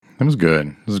It was good.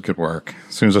 It was good work.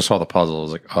 As soon as I saw the puzzle, I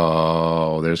was like,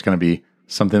 oh, there's going to be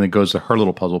something that goes to her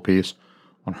little puzzle piece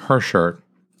on her shirt.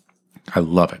 I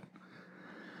love it.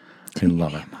 I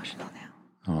love it. Emotional now.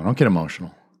 Oh, don't get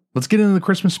emotional. Let's get into the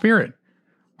Christmas spirit.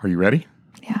 Are you ready?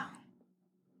 Yeah.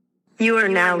 You are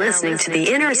now listening to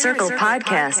the Inner Circle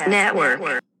Podcast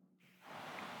Network.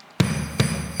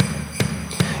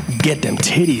 Get them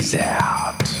titties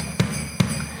out.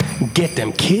 Get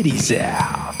them kitties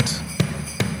out.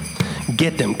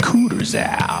 Get them cooters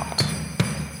out.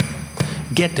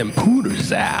 Get them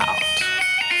pooters out.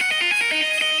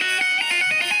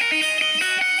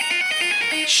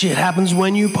 Shit happens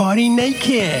when you party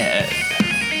naked.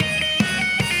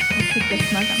 Put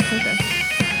this mug on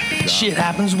purpose. Shit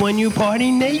happens when you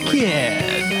party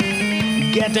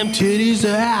naked. Get them titties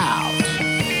out.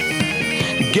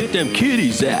 Get them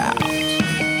kitties out.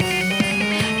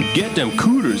 Get them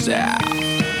cooters out.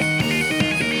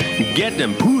 Get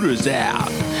them pooters out.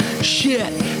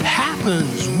 Shit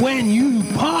happens when you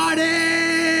party.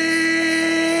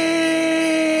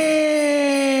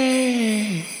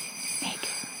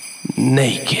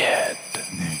 Naked.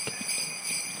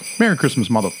 Merry Christmas,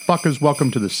 motherfuckers. Welcome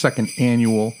to the second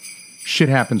annual Shit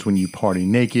Happens When You Party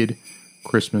Naked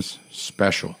Christmas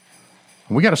special.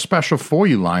 And we got a special for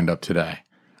you lined up today.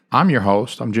 I'm your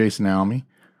host. I'm Jason Almy.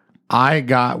 I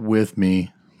got with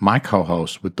me my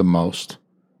co-host with the most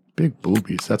big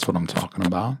boobies. That's what I'm talking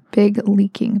about. Big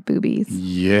leaking boobies.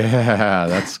 Yeah,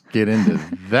 let's get into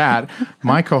that.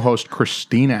 My co-host,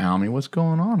 Christina Almy. What's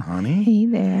going on, honey? Hey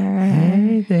there.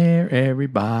 Hey there,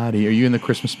 everybody. Are you in the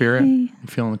Christmas spirit? Hey. You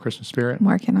feeling the Christmas spirit? I'm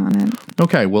working on it.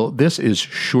 Okay, well, this is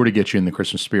sure to get you in the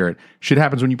Christmas spirit. Shit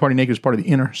Happens When You Party Naked is part of the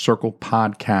Inner Circle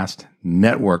Podcast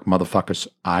Network, motherfuckers.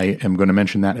 I am going to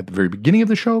mention that at the very beginning of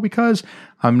the show because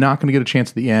I'm not going to get a chance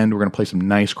at the end. We're going to play some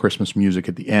nice Christmas music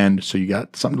at the end, so you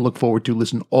got something to look forward to.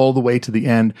 Listen all the way to the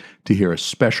end to hear a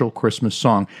special Christmas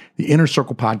song. The Inner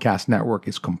Circle Podcast Network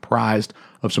is comprised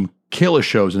of some killer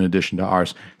shows in addition to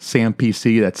ours. Sam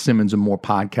PC, that's Simmons and More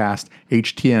Podcast.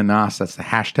 HTNOS, that's the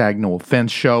hashtag No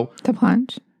Offense Show. The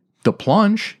plunge. The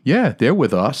Plunge, yeah, they're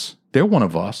with us. They're one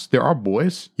of us. They're our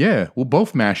boys. Yeah, we'll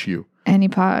both mash you. Any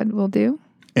pod will do.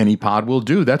 Any pod will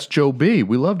do. That's Joe B.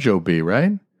 We love Joe B,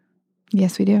 right?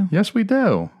 Yes, we do. Yes, we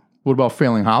do. What about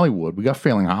Failing Hollywood? We got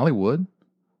Failing Hollywood.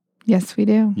 Yes, we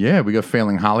do. Yeah, we got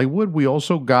Failing Hollywood. We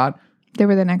also got... They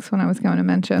were the next one I was going to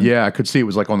mention. Yeah, I could see it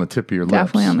was like on the tip of your lips.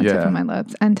 Definitely on the tip of my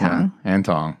lips. And tongue. Yeah, and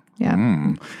tongue.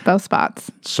 Yeah. Both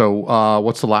spots. So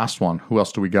what's the last one? Who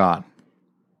else do we got?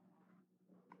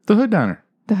 The Hood Diner.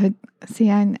 The hood.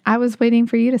 See, I was waiting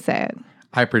for you to say it.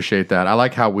 I appreciate that. I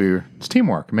like how it's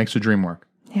teamwork. It makes the dream work.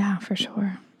 Yeah, for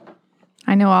sure.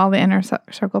 I know all the Inner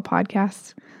Circle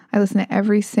podcasts. I listen to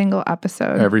every single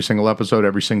episode. Every single episode,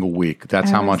 every single week. That's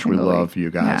how much we love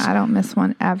you guys. Yeah, I don't miss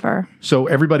one ever. So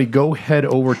everybody go head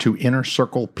over to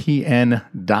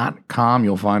innercirclepn.com.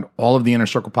 You'll find all of the Inner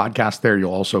Circle podcasts there.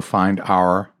 You'll also find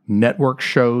our network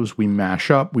shows. We mash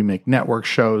up. We make network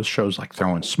shows like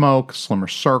Throwing Smoke, Slimmer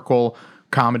Circle,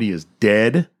 Comedy is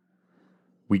Dead.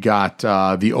 We got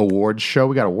the awards show.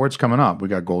 We got awards coming up. We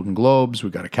got Golden Globes. We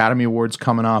got Academy Awards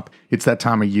coming up. It's that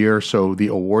time of year, so the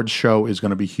awards show is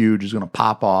going to be huge. It's going to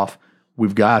pop off.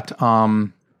 We've got, I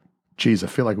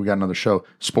feel like we got another show.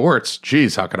 Sports.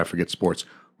 Geez, how could I forget sports?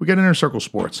 We got Inner Circle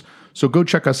Sports. So go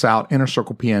check us out,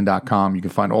 innercirclepn.com. You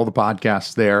can find all the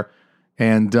podcasts there,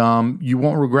 and you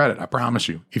won't regret it. I promise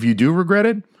you. If you do regret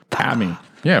it, at me.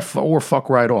 Yeah, or fuck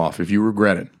right off if you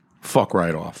regret it. Fuck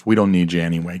right off. We don't need you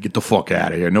anyway. Get the fuck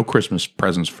out of here. No Christmas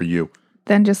presents for you.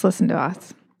 Then just listen to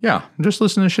us. Yeah. Just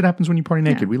listen to Shit Happens When You Party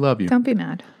Naked. Yeah. We love you. Don't be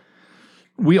mad.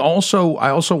 I also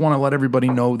want to let everybody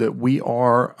know that we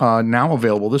are now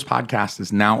available. This podcast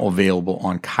is now available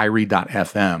on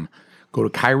Kyrie.fm. Go to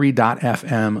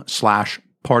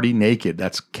Kyrie.fm/Party Naked.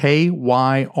 That's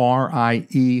KYRIE.fm.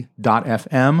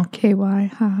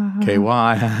 KY.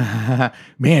 KY.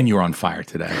 Man, you're on fire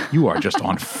today. You are just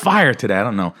on fire today. I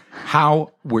don't know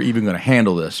how we're even going to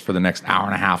handle this for the next hour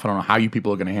and a half. I don't know how you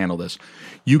people are going to handle this.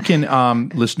 You can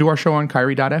listen to our show on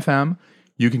Kyrie.fm.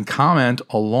 You can comment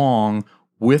along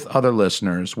with other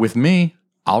listeners. With me,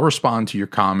 I'll respond to your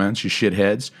comments, you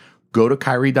shitheads. Go to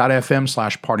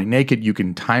Kyrie.fm/Party Naked. You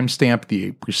can timestamp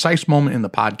the precise moment in the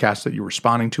podcast that you're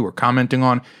responding to or commenting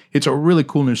on. It's a really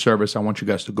cool new service. I want you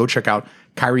guys to go check out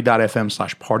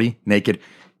Kyrie.fm/Party Naked.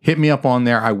 Hit me up on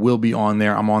there. I will be on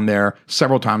there. I'm on there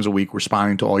several times a week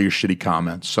responding to all your shitty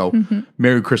comments. So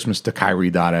Merry Christmas to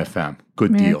Kyrie.fm.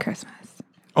 Good deal. Merry Christmas.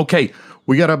 Okay,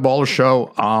 we got a baller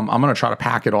show. I'm going to try to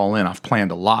pack it all in. I've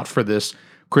planned a lot for this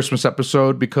Christmas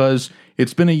episode because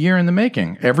it's been a year in the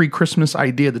making. Every Christmas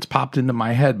idea that's popped into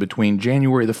my head between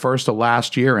January the 1st of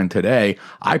last year and today,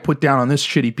 I put down on this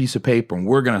shitty piece of paper and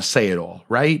we're going to say it all,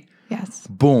 right? Yes.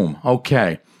 Boom.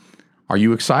 Okay. Are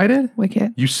you excited?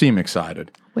 Wicked. You seem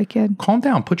excited. Wicked. Calm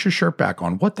down. Put your shirt back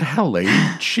on. What the hell, lady?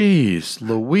 Jeez,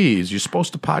 Louise. You're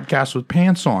supposed to podcast with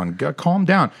pants on. Calm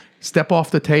down. Step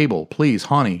off the table. Please,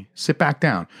 honey. Sit back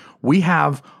down. We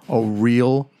have a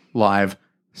real live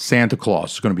Santa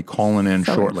Claus is going to be calling in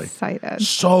shortly. Excited.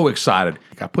 So excited.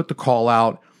 I put the call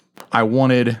out. I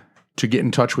wanted to get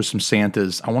in touch with some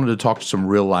Santas. I wanted to talk to some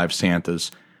real live Santas.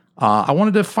 I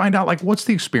wanted to find out, like, what's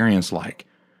the experience like?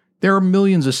 There are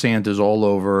millions of Santas all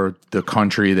over the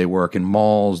country. They work in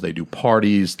malls. They do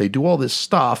parties. They do all this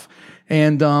stuff.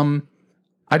 And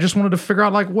I just wanted to figure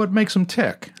out, like, what makes them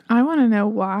tick. I want to know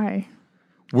why.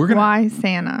 Why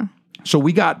Santa? So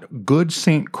we got good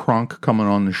Saint Crunk coming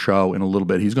on the show in a little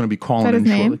bit. He's going to be calling Is that in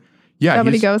his name? shortly. Yeah, Is that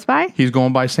what he goes by? He's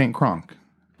going by Saint Crunk.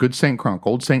 Good Saint Crunk.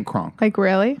 Old Saint Crunk. Like,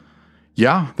 really?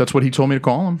 Yeah, that's what he told me to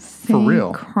call him. For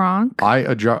real. Kronk? I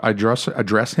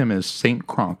address him as Saint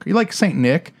Crunk. You like Saint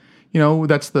Nick? You know,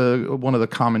 that's one of the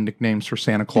common nicknames for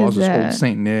Santa Claus is Old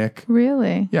Saint Nick.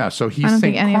 Really? Yeah, so he's I don't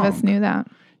Saint think any Crunk. of us knew that.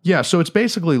 Yeah, so it's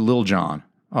basically Lil Jon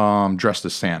dressed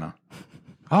as Santa.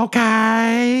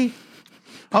 Okay.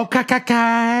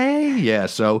 Okay. Yeah,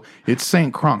 so it's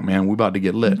Saint Crunk, man. We're about to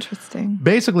get lit. Interesting.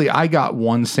 Basically, I got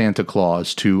one Santa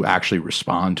Claus to actually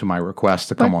respond to my request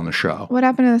to come on the show. What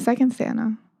happened to the second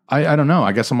Santa? I don't know.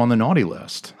 I guess I'm on the naughty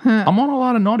list. I'm on a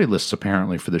lot of naughty lists,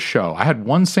 apparently, for the show. I had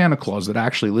one Santa Claus that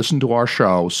actually listened to our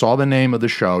show, saw the name of the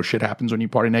show, Shit Happens When You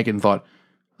Party Naked, and thought,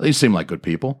 these seem like good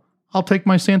people. I'll take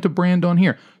my Santa brand on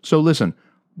here. So listen,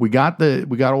 we got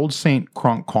old Saint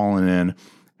Crunk calling in.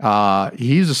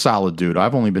 He's a solid dude.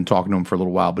 I've only been talking to him for a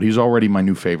little while, but he's already my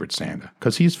new favorite Santa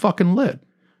because he's fucking lit.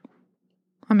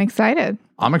 I'm excited.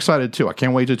 I'm excited too. I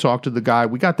can't wait to talk to the guy.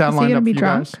 We got that lined up for you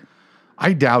guys.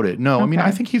 I doubt it. No, I mean,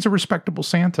 I think he's a respectable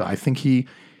Santa. I think he,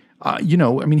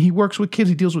 he works with kids.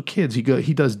 He deals with kids. He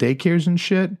does daycares and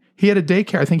shit. He had a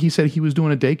daycare. I think he said he was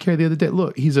doing a daycare the other day.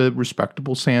 Look, he's a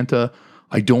respectable Santa.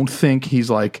 I don't think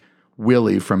he's like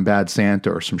Willie from Bad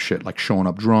Santa or some shit, like showing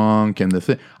up drunk and the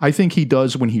thing. I think he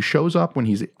does when he shows up, when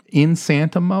he's in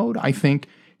Santa mode. I think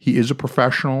he is a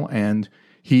professional and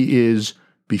he is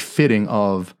befitting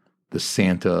of the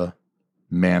Santa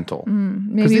mantle.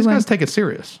 Because these guys take it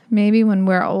serious. Maybe when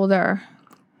we're older,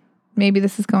 maybe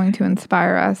this is going to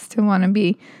inspire us to want to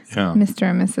be Mr.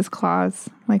 and Mrs. Claus,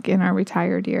 like in our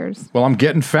retired years. Well, I'm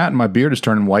getting fat and my beard is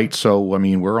turning white, so, I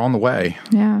mean, we're on the way.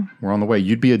 Yeah. We're on the way.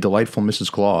 You'd be a delightful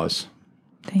Mrs. Claus.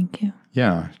 Thank you.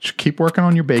 Yeah. Just keep working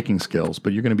on your baking skills,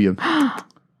 but you're going to be a...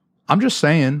 I'm just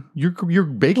saying, your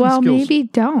baking skills... Well, maybe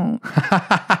don't.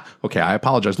 Okay, I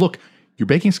apologize. Look, your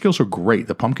baking skills are great.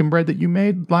 The pumpkin bread that you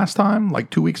made last time, like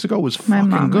 2 weeks ago, was fucking good.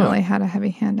 My mom really had a heavy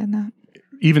hand in that.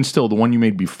 Even still, the one you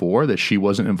made before that she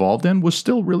wasn't involved in was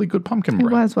still really good pumpkin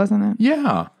bread. It was, wasn't it?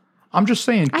 Yeah. I'm just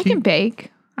saying. I can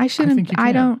bake. I shouldn't. think you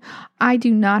can. I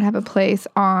do not have a place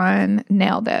on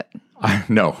Nailed It.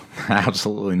 No,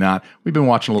 absolutely not. We've been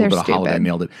watching a little bit of Holiday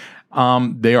Nailed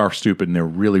It. They are stupid and they're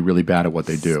really, really bad at what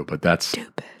they do, but that's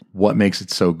stupid. What makes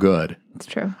it so good. It's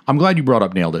true. I'm glad you brought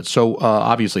up Nailed It. So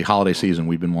obviously holiday season,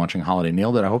 we've been watching Holiday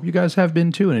Nailed It. I hope you guys have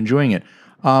been too and enjoying it.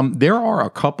 There are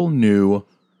a couple new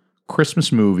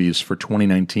Christmas movies for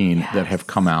 2019 that have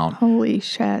come out. Holy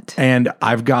shit. And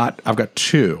I've got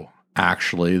two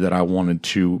actually that I wanted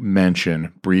to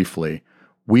mention briefly.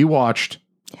 We watched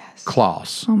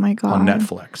Klaus on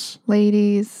Netflix.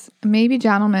 Ladies, maybe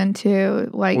gentlemen too,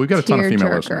 like we've got a ton of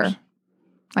female listeners.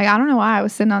 Like, I don't know why I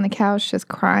was sitting on the couch just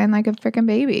crying like a freaking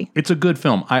baby. It's a good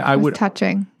film. I would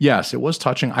touching. Yes, it was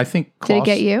touching. I think Klaus, did it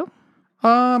get you?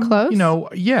 Close?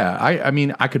 Yeah. I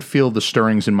mean, I could feel the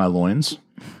stirrings in my loins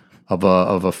of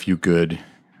a few good,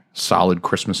 solid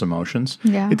Christmas emotions.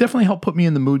 Yeah. It definitely helped put me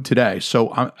in the mood today.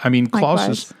 So, I mean, Klaus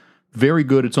is very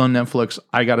good. It's on Netflix.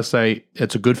 I got to say,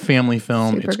 it's a good family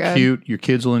film. Super it's good. Cute. Your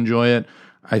kids will enjoy it.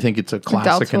 I think it's a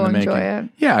classic in the making. Adults will enjoy it.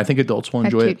 Yeah, I think adults will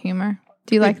enjoy it. Cute humor.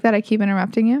 Do you like that I keep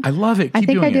interrupting you? I love it. I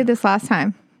think I did this last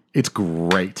time. It's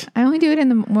great. I only do it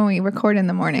when we record in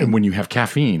the morning. And when you have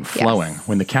caffeine flowing.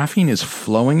 When the caffeine is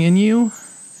flowing in you,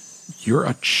 you're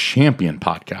a champion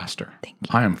podcaster. Thank you.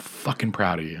 I am fucking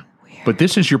proud of you. Weird. But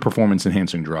this is your performance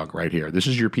enhancing drug right here. This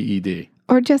is your PED.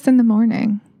 Or just in the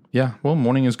morning. Yeah, well,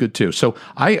 morning is good too. So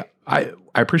I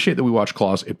appreciate that we watched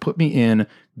Klaus. It put me in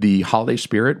the holiday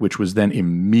spirit, which was then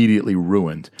immediately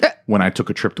ruined when I took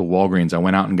a trip to Walgreens. I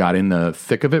went out and got in the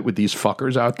thick of it with these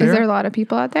fuckers out there. Is there a lot of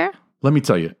people out there? Let me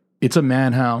tell you, It's a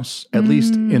madhouse, at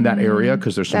least in that area,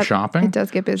 because there's some shopping. It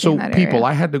does get busy so in that people, area.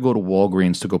 I had to go to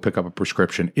Walgreens to go pick up a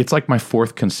prescription. It's like my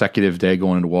 4th consecutive day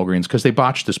going into Walgreens because they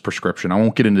botched this prescription. I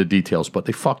won't get into the details, but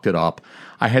they fucked it up.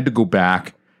 I had to go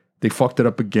back. They fucked it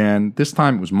up again. This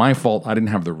time it was my fault. I didn't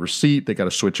have the receipt. They got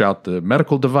to switch out the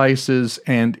medical devices.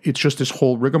 And it's just this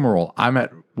whole rigmarole. I'm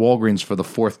at Walgreens for the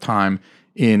 4th time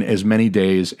in as many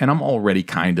days, and I'm already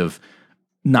kind of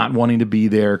not wanting to be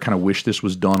there, kind of wish this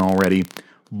was done already.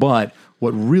 But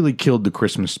what really killed the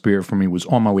Christmas spirit for me was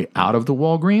on my way out of the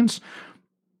Walgreens.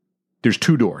 There's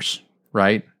 2 doors,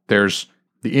 right? There's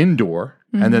the indoor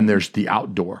and then there's the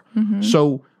outdoor.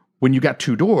 So when you got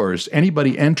 2 doors,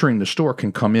 anybody entering the store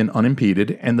can come in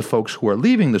unimpeded, and the folks who are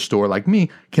leaving the store, like me,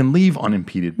 can leave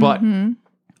unimpeded. But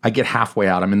I get halfway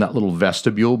out. I'm in that little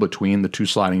vestibule between the 2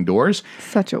 sliding doors.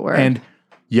 Such a word. And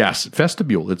yes,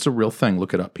 vestibule. It's a real thing.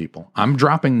 Look it up, people. I'm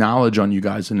dropping knowledge on you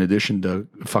guys in addition to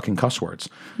fucking cuss words.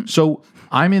 So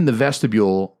I'm in the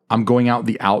vestibule. I'm going out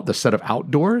the set of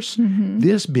outdoors.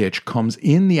 This bitch comes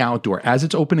in the outdoor as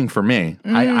it's opening for me.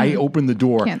 I open the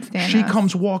door. Can't stand she us.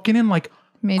 comes walking in like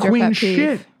Major queen pet peeve.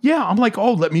 shit. Yeah, I'm like,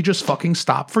 oh, let me just fucking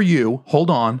stop for you.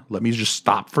 Hold on. Let me just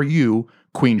stop for you.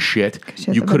 Queen shit. She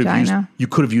has You a could have used vagina. you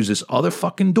could have used this other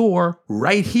fucking door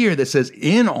right here that says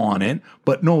in on it,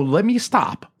 but no, let me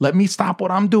stop. Let me stop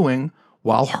what I'm doing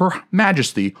while Her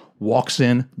Majesty walks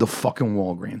in the fucking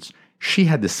Walgreens. She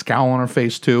had this scowl on her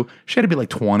face too. She had to be like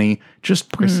 20,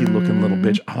 just prissy looking little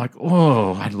bitch. I'm like,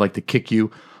 oh, I'd like to kick you.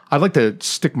 I'd like to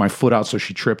stick my foot out so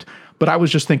she tripped. But I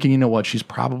was just thinking, you know what? She's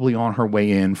probably on her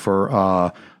way in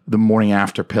for the morning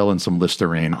after pill and some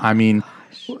Listerine. I mean,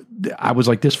 I was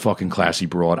like, this fucking classy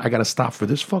broad. I got to stop for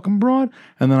this fucking broad.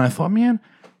 And then I thought, man,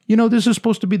 you know, this is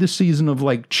supposed to be the season of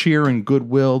like cheer and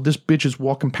goodwill. This bitch is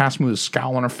walking past me with a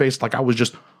scowl on her face. Like I was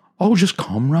just, oh, just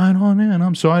come right on in.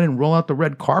 I'm sorry I didn't roll out the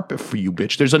red carpet for you,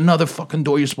 bitch. There's another fucking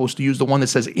door you're supposed to use, the one that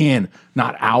says in,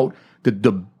 not out.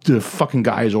 The fucking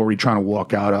guy is already trying to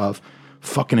walk out of.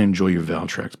 Fucking enjoy your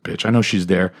Valtrex, bitch. I know she's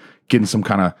there getting some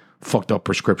kind of fucked up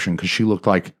prescription because she looked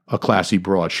like a classy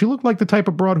broad. She looked like the type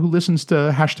of broad who listens to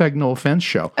 #NoOffense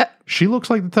show. She looks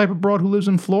like the type of broad who lives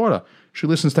in Florida. She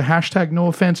listens to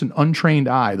 #NoOffense and Untrained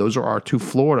Eye. Those are our 2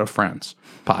 Florida friends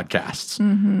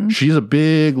podcasts. She's a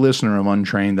big listener of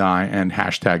Untrained Eye and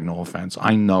 #NoOffense.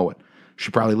 I know it. She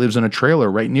probably lives in a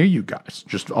trailer right near you guys,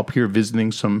 just up here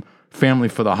visiting some family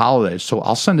for the holidays. So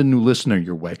I'll send a new listener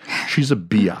your way. She's a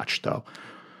biatch, though.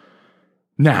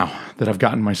 Now that I've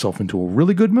gotten myself into a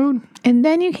really good mood. And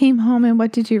then you came home, and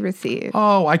what did you receive?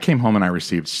 Oh, I came home and I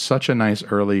received such a nice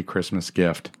early Christmas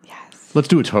gift. Yes. Let's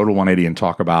do a total 180 and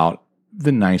talk about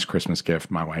the nice Christmas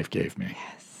gift my wife gave me.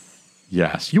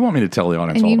 Yes. You want me to tell the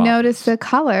audience And all you about noticed the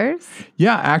colors.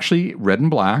 Yeah, actually, red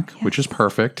and black, which is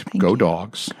perfect. Go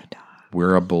dogs.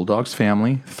 We're a Bulldogs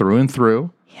family through and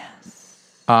through.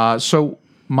 Yes. So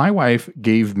my wife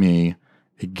gave me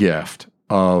a gift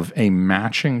of a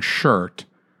matching shirt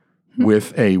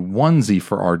with a onesie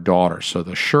for our daughter. So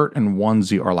the shirt and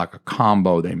onesie are like a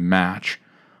combo. They match.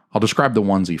 I'll describe the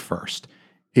onesie first.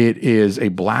 It is a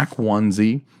black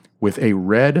onesie with a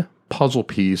red puzzle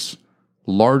piece,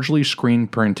 largely screen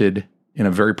printed in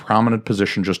a very prominent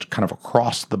position, just kind of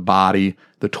across the body,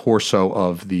 the torso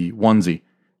of the onesie.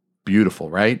 Beautiful,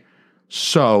 right?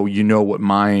 So you know what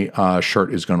my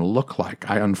shirt is going to look like.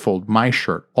 I unfold my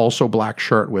shirt, also black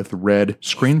shirt with red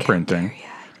screen printing.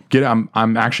 I'm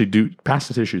actually pass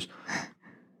the tissues.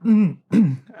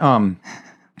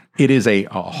 It is a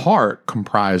heart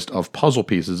comprised of puzzle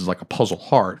pieces. It's like a puzzle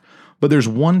heart, but there's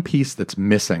one piece that's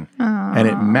missing, and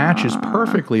it matches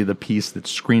perfectly the piece that's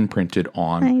screen printed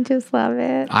on. I just love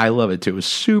it. I love it too. It's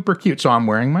super cute. So I'm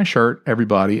wearing my shirt,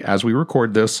 everybody, as we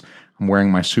record this. I'm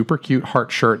wearing my super cute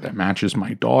heart shirt that matches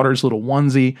my daughter's little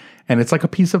onesie, and it's like a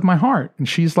piece of my heart. And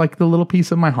she's like the little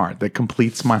piece of my heart that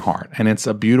completes my heart. And it's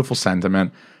a beautiful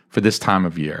sentiment for this time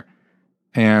of year.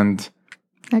 And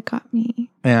that got me.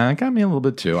 Yeah, it got me a little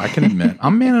bit too. I can admit.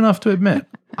 I'm man enough to admit.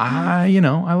 I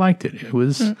liked it. It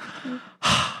was, it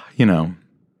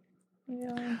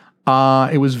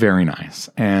was very nice.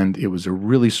 And it was a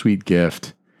really sweet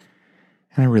gift.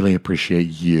 And I really appreciate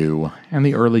you. And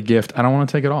the early gift, I don't want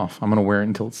to take it off. I'm going to wear it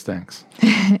until it stinks.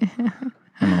 I'm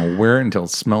going to wear it until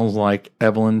it smells like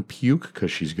Evelyn puke, because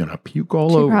she's going to puke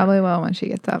all over. She probably will when she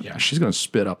gets up. Yeah, she's going to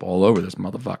spit up all over this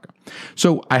motherfucker.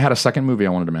 So I had a second movie I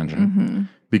wanted to mention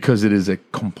because it is a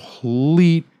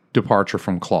complete departure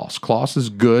from Klaus. Klaus is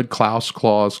good. Klaus.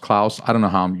 I don't know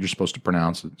how you're supposed to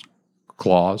pronounce it.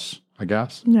 Claus, I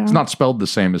guess. Yeah. It's not spelled the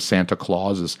same as Santa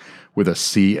Claus, is with a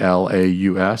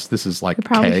Claus. This is like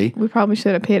K. We probably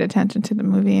should have paid attention to the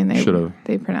movie, and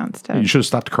they pronounced it. You should have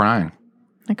stopped crying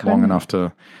long enough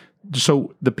to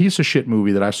So the piece of shit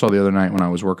movie that I saw the other night when I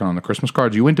was working on the Christmas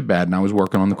cards, you went to bed and I was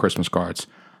working on the Christmas cards.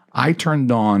 I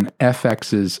turned on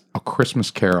FX's A Christmas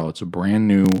Carol. It's a brand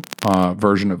new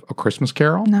version of A Christmas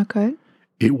Carol. Not good.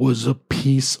 It was a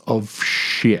piece of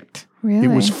shit. Really? It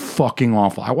was fucking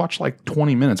awful. I watched like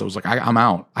 20 minutes. I was like, I'm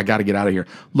out. I got to get out of here.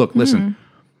 Look, listen,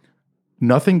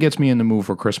 nothing gets me in the mood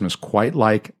for Christmas quite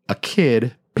like a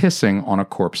kid pissing on a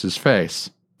corpse's face.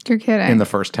 You're kidding. In the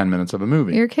first 10 minutes of a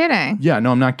movie. You're kidding. Yeah,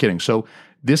 no, I'm not kidding. So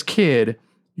this kid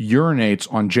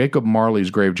urinates on Jacob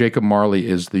Marley's grave. Jacob Marley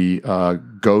is the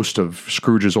ghost of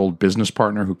Scrooge's old business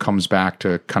partner who comes back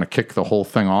to kind of kick the whole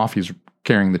thing off. He's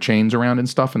carrying the chains around and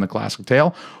stuff in the classic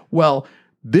tale. Well,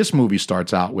 this movie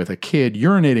starts out with a kid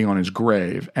urinating on his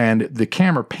grave, and the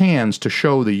camera pans to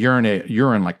show the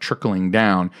urine like trickling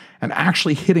down and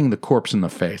actually hitting the corpse in the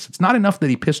face. It's not enough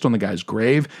that he pissed on the guy's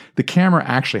grave. The camera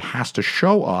actually has to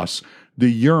show us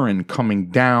the urine coming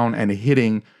down and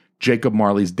hitting Jacob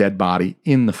Marley's dead body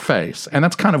in the face. And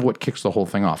that's kind of what kicks the whole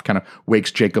thing off, kind of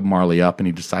wakes Jacob Marley up, and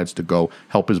he decides to go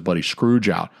help his buddy Scrooge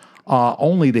out.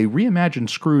 Only they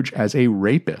reimagined Scrooge as a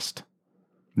rapist.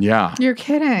 Yeah. You're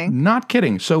kidding. Not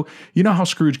kidding. So you know how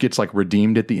Scrooge gets like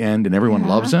redeemed at the end and everyone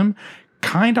loves him?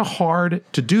 Kind of hard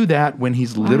to do that when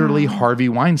he's literally Harvey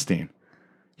Weinstein.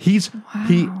 He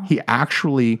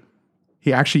actually,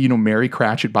 you know, Mary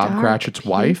Cratchit, Bob Cratchit's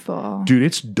wife. Dude,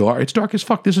 it's dark. It's dark as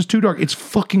fuck. This is too dark. It's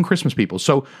fucking Christmas people.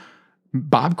 So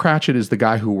Bob Cratchit is the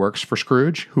guy who works for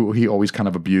Scrooge, who he always kind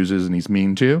of abuses and he's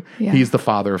mean to. Yeah. He's the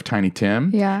father of Tiny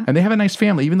Tim. Yeah. And they have a nice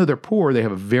family. Even though they're poor, they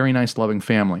have a very nice, loving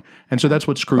family. And so that's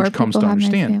what Scrooge comes to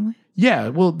understand. Nice, yeah,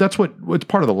 well, that's what's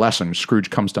part of the lesson. Scrooge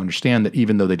comes to understand that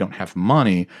even though they don't have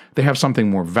money, they have something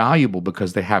more valuable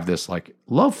because they have this like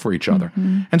love for each other.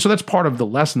 And so that's part of the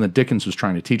lesson that Dickens was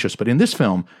trying to teach us. But in this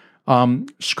film,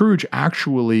 Scrooge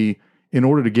actually, in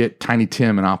order to get Tiny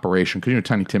Tim in operation, because you know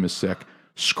Tiny Tim is sick,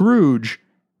 Scrooge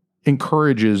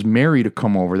encourages Mary to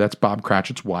come over, that's Bob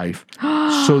Cratchit's wife,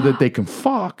 so that they can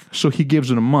fuck, so he gives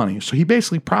her the money. So he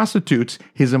basically prostitutes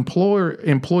his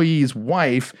employee's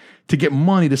wife to get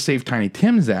money to save Tiny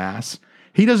Tim's ass.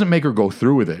 He doesn't make her go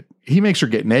through with it. He makes her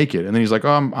get naked, and then he's like,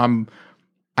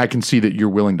 I can see that you're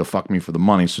willing to fuck me for the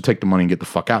money, so take the money and get the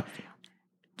fuck out.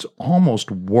 It's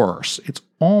almost worse.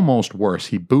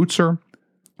 He boots her.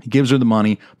 He gives her the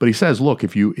money, but he says, look,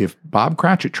 if Bob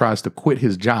Cratchit tries to quit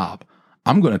his job,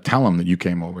 I'm going to tell him that you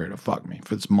came over here to fuck me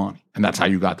for this money. And that's how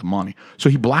you got the money. So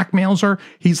he blackmails her.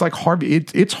 He's like Harvey.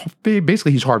 It's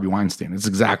basically he's Harvey Weinstein. It's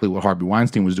exactly what Harvey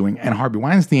Weinstein was doing. And Harvey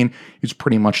Weinstein is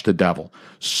pretty much the devil.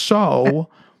 So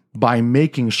by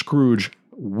making Scrooge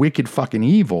wicked fucking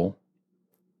evil,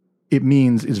 it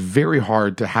means it's very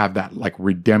hard to have that like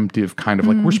redemptive kind of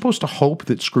like, we're supposed to hope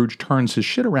that Scrooge turns his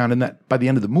shit around and that by the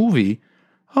end of the movie,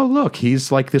 oh, look,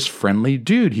 he's like this friendly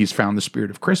dude. He's found the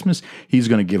spirit of Christmas. He's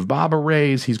going to give Bob a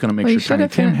raise. He's going to make sure Tiny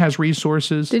Tim has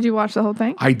resources. Did you watch the whole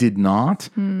thing? I did not.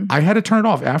 I had to turn it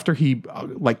off after he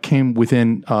came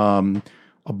within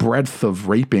a breadth of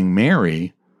raping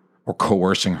Mary or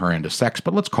coercing her into sex,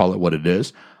 but let's call it what it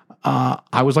is.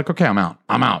 I was like, okay, I'm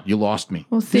out. You lost me.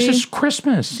 Well, this is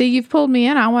Christmas. See, you've pulled me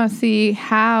in. I want to see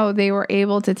how they were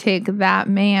able to take that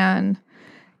man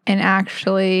and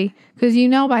actually, because you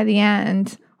know by the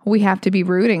end, we have to be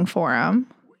rooting for him.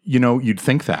 You know, you'd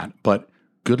think that, but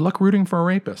good luck rooting for a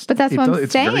rapist. But that's what I'm saying.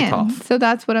 It's very tough. So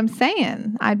that's what I'm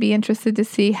saying. I'd be interested to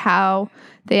see how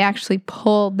they actually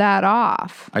pulled that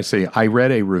off. I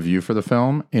read a review for the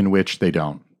film in which they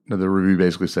don't. The review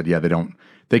basically said, yeah, they don't.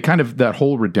 They kind of, that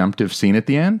whole redemptive scene at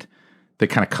the end, they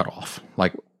kind of cut off.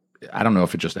 Like, I don't know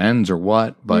if it just ends or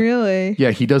what, but really?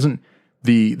 Yeah, he doesn't,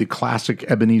 the classic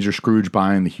Ebenezer Scrooge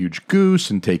buying the huge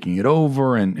goose and taking it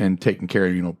over and taking care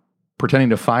of, you know, pretending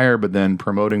to fire, but then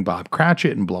promoting Bob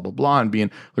Cratchit and blah, blah, blah, and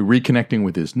being like, reconnecting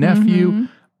with his nephew.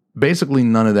 Basically,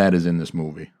 none of that is in this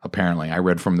movie, apparently. I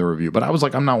read from the review, but I was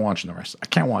like, I'm not watching the rest. I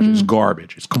can't watch it. It's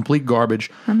garbage. It's complete garbage.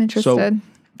 I'm interested.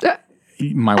 So,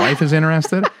 my wife is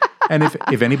interested. And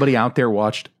if anybody out there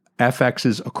watched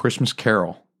FX's A Christmas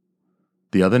Carol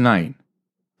the other night,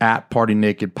 at Party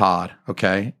Naked Pod,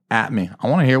 okay, at me. I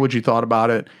want to hear what you thought about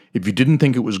it. If you didn't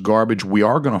think it was garbage, we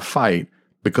are going to fight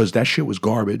because that shit was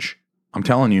garbage. I'm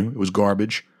telling you, it was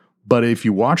garbage. But if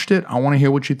you watched it, I want to hear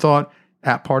what you thought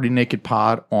at Party Naked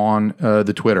Pod on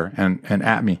the Twitter and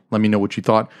at me. Let me know what you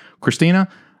thought. Christina,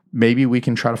 maybe we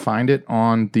can try to find it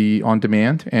on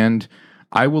demand, and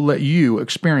I will let you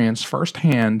experience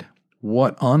firsthand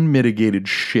what unmitigated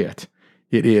shit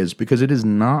it is, because it is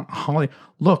not holiday.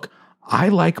 Look, I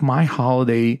like my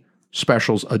holiday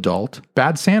specials adult.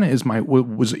 Bad Santa is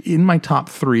was in my top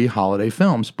 3 holiday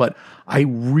films, but I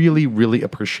really, really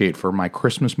appreciate for my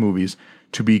Christmas movies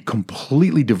to be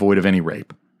completely devoid of any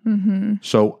rape.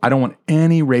 So I don't want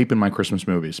any rape in my Christmas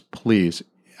movies. Please,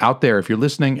 out there, if you're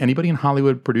listening, anybody in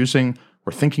Hollywood producing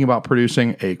or thinking about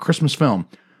producing a Christmas film,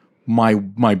 my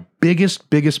biggest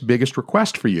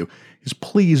request for you is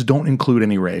please don't include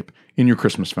any rape in your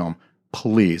Christmas film.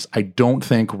 Please. I don't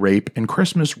think rape and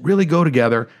Christmas really go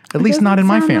together, at least not in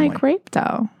my family. Like rape,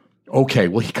 though. Okay,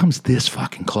 well, he comes this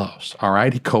fucking close, all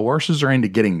right? He coerces her into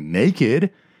getting naked,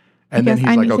 and then he's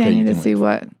like, okay, I you need can to see leave.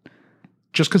 what.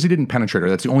 Just because he didn't penetrate her.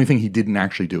 That's the only thing he didn't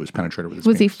actually do is penetrate her with his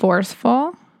Was he penis.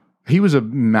 forceful? He was a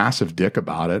massive dick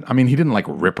about it. I mean, he didn't like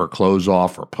rip her clothes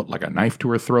off or put like a knife to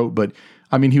her throat, but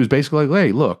I mean, he was basically like,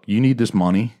 hey, look, you need this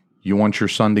money. You want your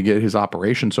son to get his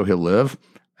operation so he'll live.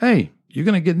 Hey, you're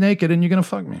going to get naked and you're going to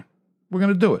fuck me. We're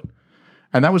going to do it.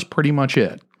 And that was pretty much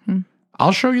it.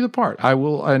 I'll show you the part. I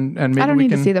will, and maybe I don't we need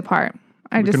can, to see the part.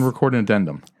 we can record an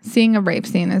addendum. Seeing a rape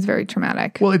scene is very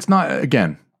traumatic. Well, it's not,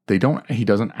 again, he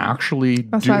doesn't actually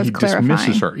That's why I was he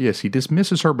dismisses clarifying. her. Yes, he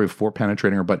dismisses her before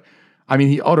penetrating her, but I mean,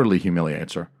 he utterly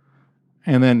humiliates her.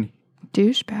 And then,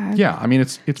 Douchebag. yeah, I mean,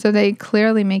 it's So they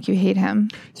clearly make you hate him.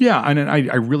 yeah, and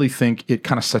I really think it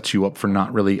kind of sets you up for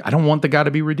not really, I don't want the guy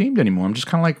to be redeemed anymore. I'm just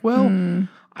kind of like, well,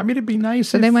 I mean, it'd be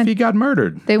nice if he got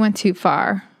murdered. They went too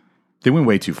far They went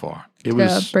way too far. It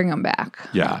was, to bring him back.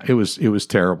 yeah, it was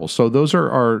terrible. So those are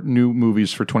our new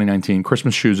movies for 2019.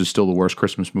 Christmas Shoes is still the worst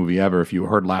Christmas movie ever. If you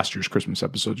heard last year's Christmas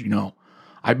episodes, you know.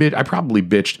 I probably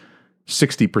bitched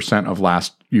 60% of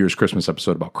last year's Christmas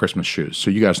episode about Christmas Shoes.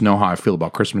 So you guys know how I feel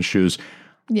about Christmas Shoes.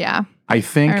 Yeah, I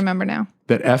think I remember now.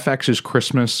 that FX's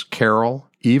Christmas Carol,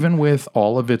 even with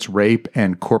all of its rape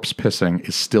and corpse pissing,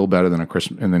 is still better than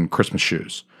Christmas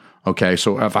Shoes. Okay,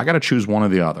 so if I got to choose one or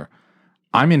the other,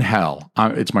 I'm in hell.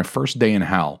 It's my first day in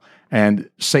hell, and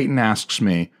Satan asks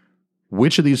me,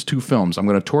 which of these 2 films I'm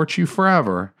going to torture you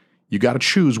forever? You got to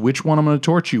choose which one I'm going to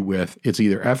torture you with. It's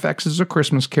either FX's A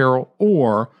Christmas Carol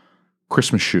or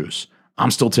Christmas Shoes.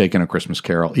 I'm still taking A Christmas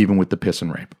Carol, even with the piss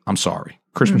and rape. I'm sorry.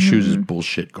 Christmas Shoes is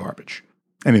bullshit garbage.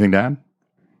 Anything to add?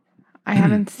 I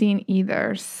haven't seen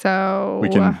either, so We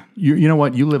can. You know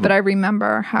what? You live. But I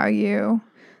remember how you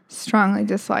strongly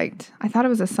disliked. I thought it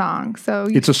was a song, so.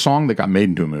 It's a song that got made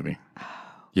into a movie.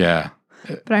 Yeah.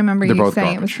 But I remember They're you both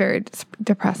saying it was garbage. very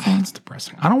depressing. It's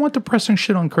depressing. I don't want depressing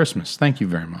shit on Christmas. Thank you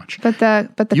very much. But the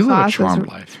You live a clause charmed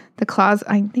was life. the clause.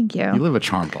 I thank you. You live a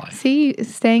charmed life. See,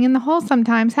 staying in the hole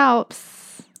sometimes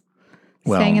helps.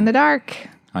 Well, Staying in the dark.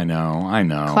 I know.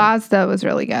 Clause though was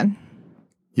really good.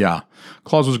 Yeah.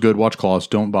 Claus was good. Watch Claus.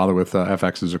 Don't bother with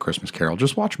FX's A Christmas Carol.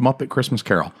 Just watch Muppet Christmas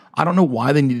Carol. I don't know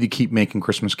why they needed to keep making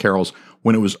Christmas carols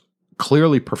when it was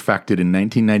clearly perfected in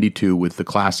 1992 with the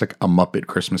classic A Muppet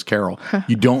Christmas Carol.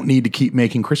 You don't need to keep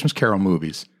making Christmas Carol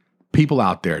movies. People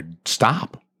out there,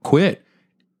 stop. Quit.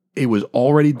 It was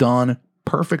already done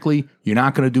perfectly. You're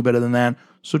not going to do better than that.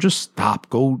 So just stop.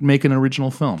 Go make an original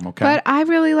film, okay? But I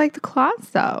really like the clause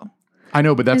though. I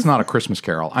know, but that's not a Christmas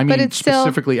Carol. I mean it's still-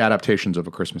 specifically adaptations of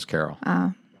A Christmas Carol.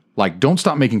 Like, don't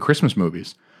stop making Christmas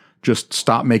movies. Just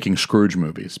stop making Scrooge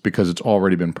movies because it's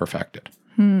already been perfected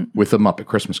with the Muppet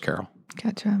Christmas Carol.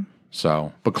 Gotcha.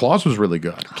 So, but Claus was really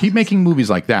good. Keep making movies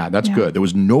like that. That's good. There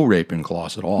was no rape in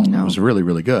Claus at all. No. It was really,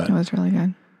 really good. It was really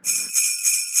good.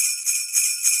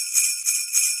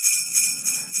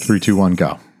 3, 2, 1,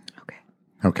 go.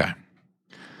 Okay.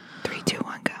 3, 2,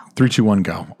 1, go. 3, 2, 1,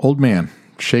 go. Old man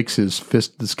shakes his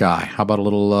fist at the sky. How about a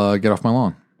little get off my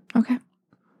lawn? Okay.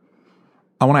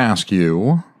 I want to ask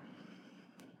you,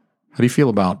 how do you feel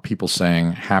about people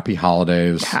saying Happy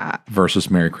Holidays versus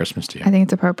Merry Christmas to you? I think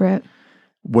it's appropriate.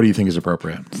 What do you think is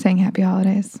appropriate? Saying Happy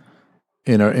Holidays.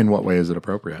 In what way is it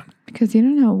appropriate? Because you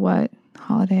don't know what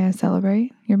holiday I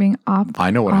celebrate. You're being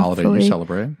I know what holiday you awfully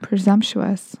celebrate.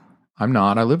 presumptuous. I'm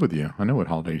not. I live with you. I know what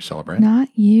holiday you celebrate. Not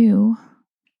you.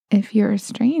 If you're a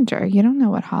stranger, you don't know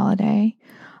what holiday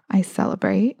I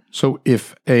celebrate. So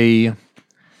if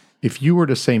you were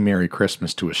to say Merry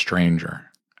Christmas to a stranger,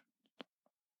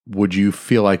 would you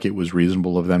feel like it was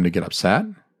reasonable of them to get upset?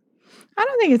 I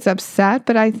don't think it's upset,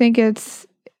 but I think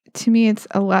to me, it's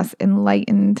a less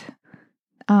enlightened.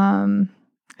 Oh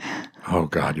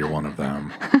God, you're one of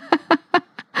them.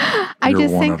 I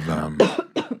just think of them.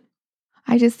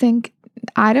 I just think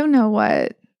I don't know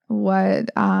what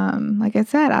like I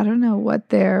said, I don't know what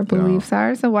their beliefs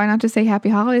are. So why not just say Happy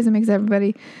Holidays? It makes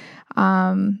everybody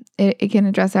it can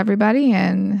address everybody,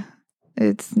 and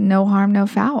it's no harm, no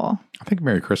foul. I think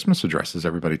Merry Christmas addresses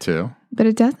everybody too. But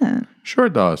it doesn't. Sure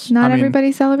it does. Not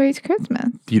everybody celebrates Christmas.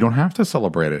 You don't have to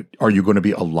celebrate it. Are you going to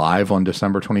be alive on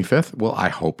December 25th? Well, I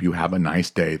hope you have a nice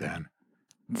day then.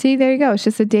 See, there you go. It's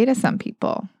just a day to some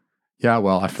people. Yeah,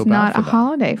 well, I feel It's bad not for a them.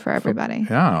 holiday for everybody.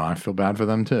 Yeah, I feel bad for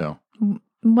them too.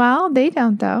 Well, they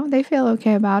don't, though. They feel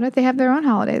okay about it. They have their own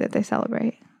holiday that they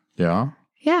celebrate. Yeah.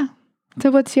 Yeah.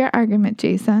 So what's your argument,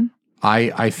 Jason?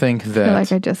 I think I that. feel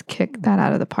like I just kicked that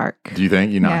out of the park. Do you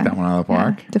think you knocked Yeah. that one out of the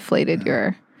park? Yeah. Deflated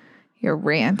your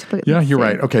rant. But Yeah, let's you're see.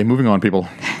 right. Okay, moving on, people.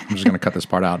 I'm just going to cut this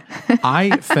part out.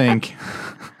 I think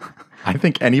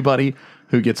anybody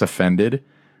who gets offended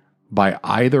by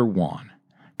either one,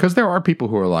 because there are people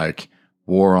who are like,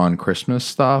 war on Christmas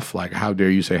stuff, like, how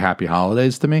dare you say happy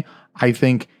holidays to me? I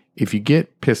think if you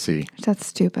get pissy, That's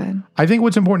stupid. I think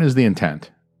what's important is the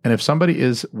intent. And if somebody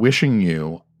is wishing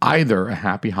you either a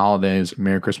happy holidays,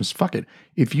 Merry Christmas, fuck it.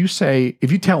 If you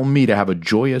tell me to have a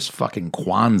joyous fucking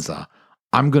Kwanzaa,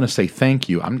 I'm going to say thank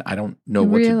you. I don't know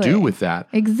what to do with that.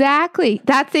 Exactly.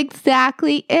 That's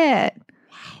exactly it.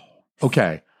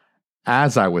 Okay.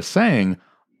 As I was saying,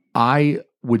 I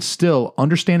would still,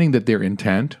 understanding that their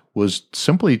intent was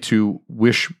simply to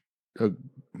wish a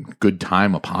good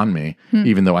time upon me,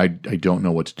 even though I don't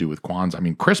know what to do with Kwanzaa. I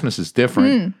mean, Christmas is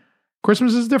different.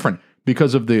 Christmas is different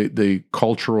because of the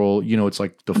cultural, it's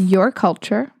like Your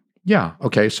culture. yeah.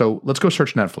 Okay. So let's go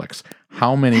search Netflix.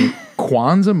 How many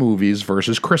Kwanzaa movies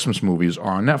versus Christmas movies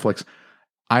are on Netflix?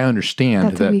 I understand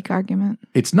That's that a weak argument.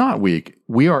 it's not weak.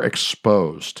 We are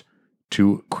exposed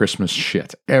to Christmas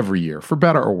shit every year, for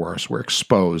better or worse. We're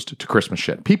exposed to Christmas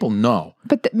shit. People know.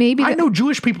 But maybe I know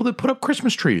Jewish people that put up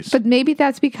Christmas trees. But maybe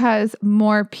that's because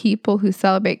more people who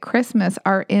celebrate Christmas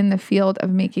are in the field of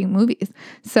making movies.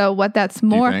 So what that's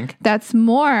more, think?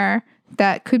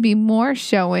 that could be more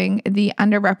showing the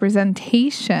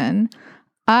underrepresentation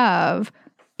of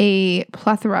a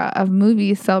plethora of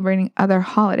movies celebrating other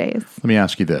holidays. Let me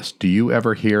ask you this. Do you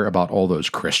ever hear about all those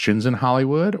Christians in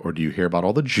Hollywood, or do you hear about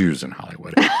all the Jews in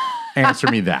Hollywood? Answer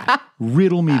me that.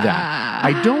 Riddle me that.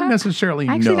 I don't necessarily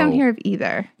know. I actually don't hear of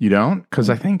either. You don't?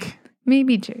 Because I think...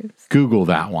 Maybe Jews. Google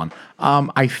that one.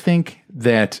 I think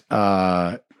that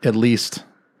at least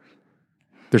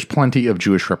there's plenty of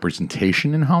Jewish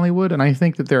representation in Hollywood, and I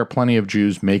think that there are plenty of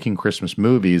Jews making Christmas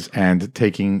movies and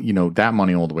taking, that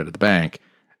money all the way to the bank.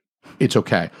 It's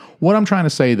okay. What I'm trying to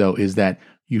say, though, is that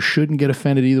you shouldn't get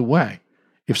offended either way.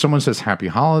 If someone says Happy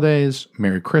Holidays,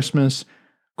 Merry Christmas,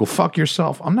 go fuck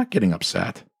yourself, I'm not getting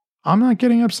upset.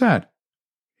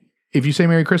 If you say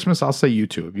Merry Christmas, I'll say you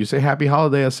too. If you say Happy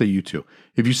Holiday, I'll say you too.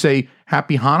 If you say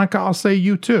Happy Hanukkah, I'll say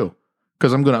you too.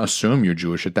 Because I'm going to assume you're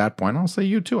Jewish at that point. I'll say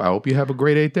you too. I hope you have a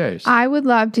great 8 days. I would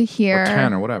love to hear... Or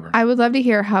 10 or whatever. I would love to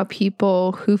hear how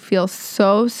people who feel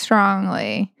so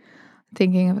strongly,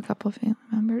 thinking of a couple of family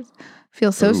members,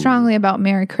 feel so strongly about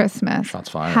Merry Christmas. Shots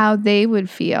fired. How they would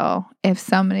feel if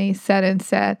somebody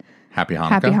said Happy Hanukkah.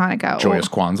 Happy Hanukkah. Joyous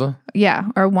Kwanzaa. Yeah,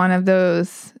 or one of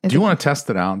those. Do you want to test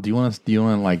it out? Do you want to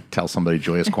like tell somebody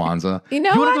Joyous Kwanzaa? You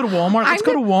know Do you want what? to go to Walmart? Let's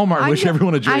go to Walmart and wish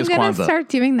everyone a Joyous I'm going Kwanzaa. to start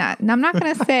doing that. And I'm not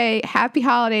going to say Happy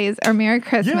Holidays or Merry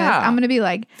Christmas. Yeah. I'm going to be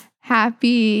like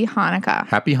Happy Hanukkah.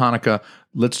 Happy Hanukkah.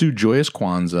 Let's do Joyous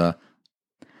Kwanzaa.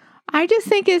 I just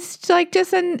think it's like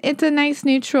it's a nice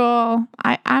neutral.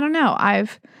 I don't know. I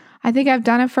think I've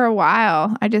done it for a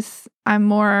while. I'm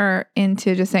more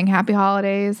into just saying Happy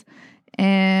Holidays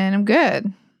and I'm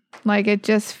good. Like it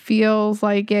just feels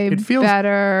like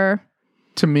better.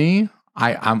 To me,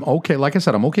 I'm okay. Like I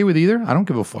said, I'm okay with either. I don't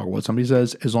give a fuck what somebody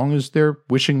says. As long as they're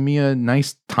wishing me a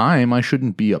nice time, I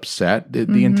shouldn't be upset.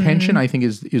 The intention, I think,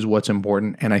 is what's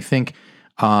important. And I think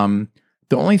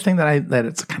the only thing that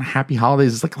it's kind of Happy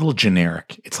Holidays is like a little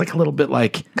generic. It's like a little bit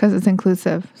like... Because it's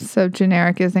inclusive. So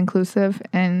generic is inclusive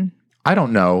and... I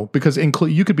don't know, because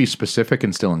you could be specific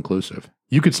and still inclusive.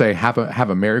 You could say have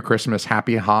a Merry Christmas,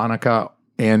 Happy Hanukkah,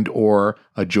 and or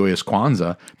a Joyous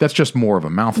Kwanzaa. That's just more of a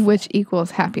mouthful. Which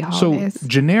equals Happy Holidays. So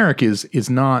generic is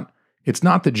not... It's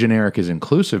not that generic is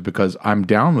inclusive, because I'm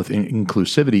down with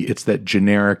inclusivity. It's that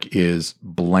generic is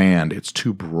bland. It's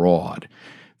too broad.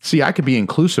 See, I could be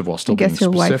inclusive while still being specific.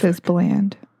 I guess your wife is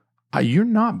bland. You're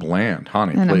not bland,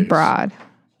 honey, and please. I'm broad.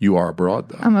 You are broad,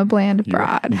 though. I'm a bland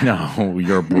broad. No,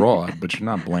 you're broad, but you're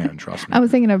not bland, trust me. I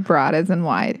was thinking of broad as in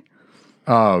wide.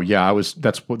 Oh, yeah,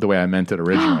 that's the way I meant it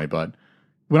originally. But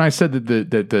when I said that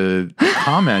the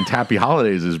comment, Happy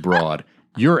Holidays, is broad,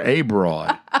 you're a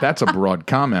broad. That's a broad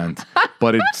comment,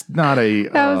 but it's not a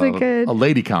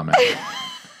lady comment.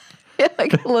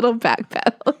 Like a little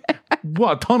backpedal.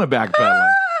 What, a ton of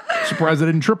backpedaling. Surprised I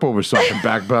didn't trip over something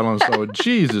backpedaling. So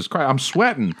Jesus Christ, I'm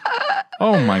sweating.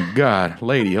 Oh my God,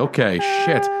 lady. Okay,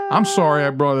 shit. I'm sorry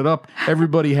I brought it up.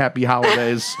 Everybody, happy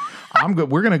holidays. I'm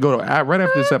good. We're gonna go to right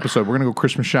after this episode. We're gonna go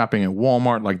Christmas shopping at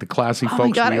Walmart, like the classy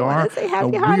folks God, we I are. wanna say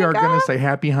Happy We are Hanukkah. gonna say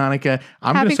Happy Hanukkah.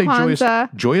 I'm Happy gonna say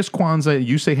Kwanzaa. joyous Kwanzaa.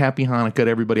 You say Happy Hanukkah to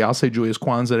everybody. I'll say joyous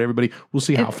Kwanzaa to everybody. We'll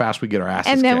see how fast we get our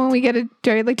asses And then kicked. when we get a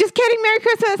dirty, like, just kidding, Merry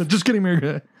Christmas. Just kidding,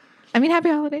 Mary. I mean, Happy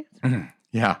Holidays.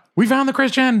 Yeah, we found the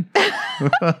Christian.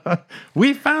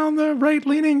 We found the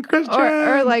right-leaning Christian.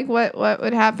 Or like, what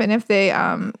would happen if they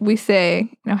we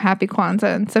say, Happy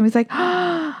Kwanzaa, and somebody's like,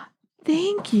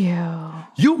 thank you.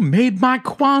 You made my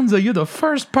Kwanzaa. You're the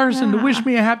first person to wish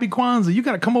me a happy Kwanzaa. You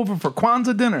got to come over for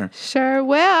Kwanzaa dinner. Sure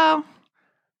will.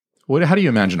 How do you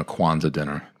imagine a Kwanzaa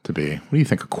dinner to be? What do you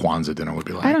think a Kwanzaa dinner would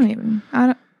be like? I don't even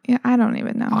know.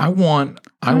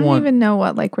 I don't even know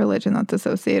what like religion that's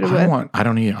associated with. I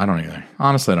don't either.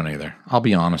 Honestly, I don't either. I'll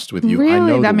be honest with you. Really, I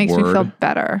know that the makes me word. feel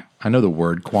better. I know the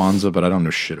word Kwanzaa, but I don't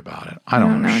know shit about it. I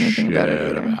don't know anything shit about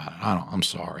it either. I'm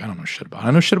sorry. I don't know shit about it.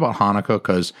 I know shit about Hanukkah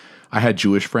because I had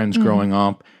Jewish friends growing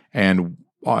up, and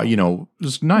it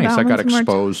was nice. That I got one's more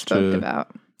exposed spoke to. about.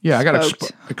 Yeah, I got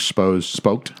Spoked.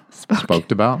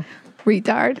 spoked about.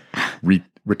 Retard.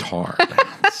 Retard.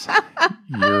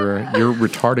 You're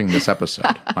retarding this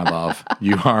episode, my love.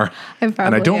 You are. And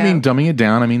I don't mean dumbing it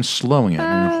down. I mean slowing it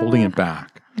and holding it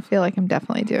back. I feel like I'm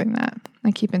definitely doing that.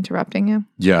 I keep interrupting you.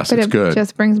 Yes, But it's good. It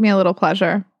just brings me a little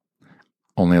pleasure.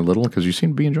 Only a little, because you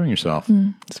seem to be enjoying yourself.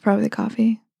 It's probably the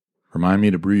coffee. Remind me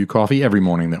to brew you coffee every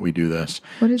morning that we do this.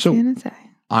 What did Santa say?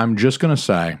 I'm just going to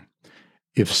say,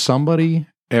 if somebody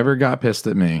ever got pissed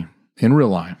at me in real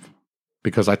life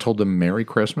because I told them Merry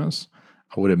Christmas,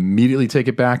 I would immediately take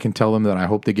it back and tell them that I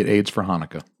hope they get AIDS for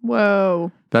Hanukkah.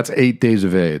 Whoa. That's 8 days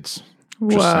of AIDS.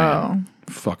 Just Whoa. saying.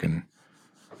 Fucking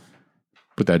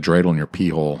put that dreidel in your pee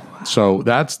hole. So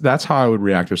that's how I would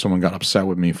react if someone got upset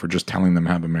with me for just telling them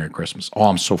have a Merry Christmas. Oh,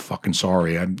 I'm so fucking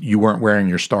sorry. You weren't wearing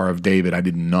your Star of David. I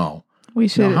didn't know. We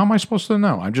should. How am I supposed to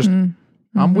know?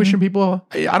 I'm wishing people.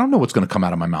 I don't know what's going to come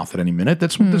out of my mouth at any minute.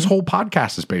 That's what this whole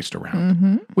podcast is based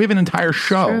around. We have an entire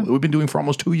show that we've been doing for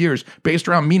almost 2 years based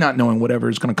around me not knowing whatever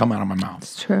is going to come out of my mouth.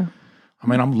 It's true. I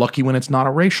mean, I'm lucky when it's not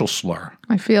a racial slur.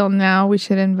 I feel now we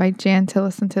should invite Jan to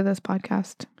listen to this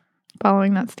podcast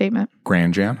following that statement.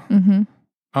 Grand Jan? Mm-hmm.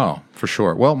 Oh, for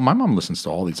sure. Well, my mom listens to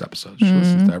all these episodes. She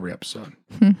listens to every episode.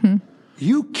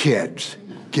 You kids,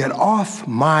 get off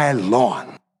my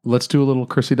lawn. Let's do a little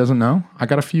Chrissy Doesn't Know. I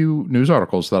got a few news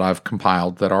articles that I've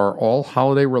compiled that are all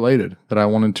holiday related that I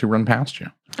wanted to run past you.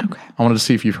 Okay. I wanted to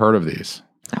see if you've heard of these.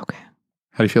 Okay.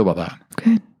 How do you feel about that?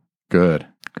 Good. Good.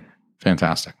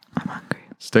 Fantastic. I'm hungry.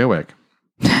 Stay awake.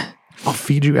 I'll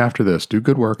feed you after this. Do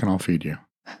good work and I'll feed you.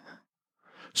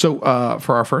 So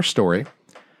for our first story,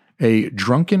 a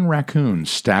drunken raccoon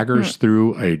staggers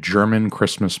through a German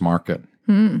Christmas market.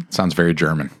 Sounds very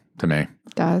German to me.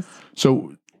 It does.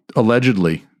 So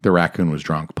allegedly, the raccoon was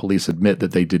drunk. Police admit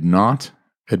that they did not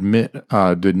administer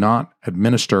a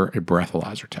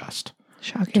breathalyzer test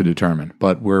Shocking. to determine.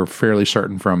 But we're fairly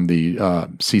certain from the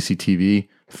CCTV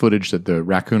footage that the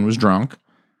raccoon was drunk.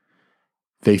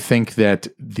 They think that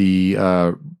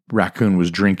the raccoon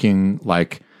was drinking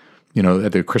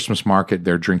at the Christmas market,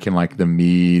 they're drinking like the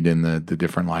mead and the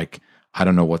different I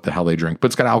don't know what the hell they drink, but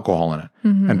it's got alcohol in it.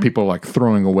 And people are like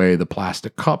throwing away the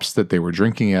plastic cups that they were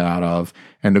drinking it out of,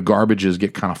 and the garbages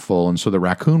get kind of full. And so the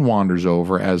raccoon wanders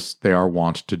over, as they are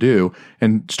wont to do,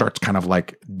 and starts kind of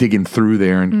like digging through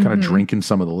there and kind of drinking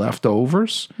some of the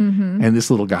leftovers. And this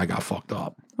little guy got fucked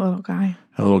up. Little guy.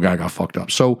 The little guy got fucked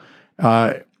up. So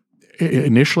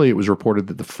initially it was reported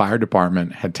that the fire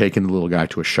department had taken the little guy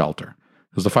to a shelter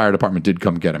because the fire department did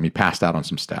come get him. He passed out on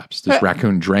some steps. This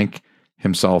raccoon drank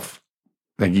himself.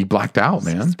 Like he blacked out,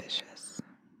 man. Suspicious.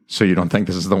 So you don't think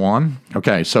this is the one?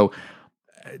 Okay, so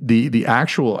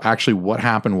actually what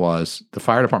happened was the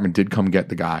fire department did come get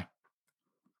the guy.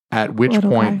 At which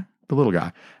point, the little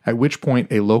guy. At which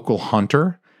point, a local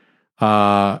hunter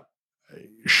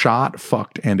shot,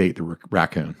 fucked, and ate the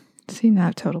raccoon. Seen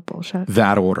that total bullshit.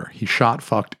 That order. He shot,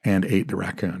 fucked, and ate the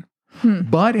raccoon.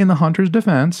 But in the hunter's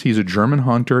defense, he's a German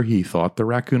hunter. He thought the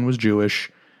raccoon was Jewish.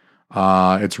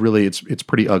 It's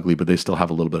pretty ugly, but they still have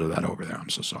a little bit of that over there. I'm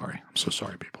so sorry. I'm so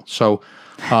sorry, people. So,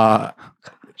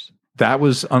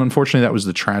 unfortunately, that was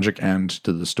the tragic end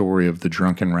to the story of the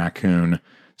drunken raccoon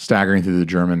staggering through the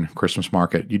German Christmas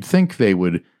market. You'd think they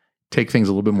would take things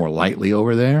a little bit more lightly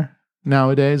over there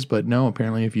nowadays, but no,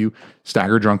 apparently if you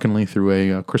stagger drunkenly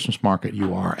through a Christmas market,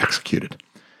 you are executed.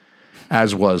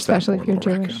 As was that Especially if you're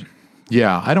little Jewish. raccoon.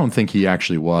 Yeah, I don't think he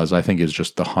actually was. I think it's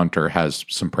just the hunter has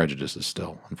some prejudices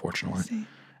still, unfortunately.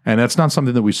 And that's not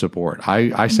something that we support.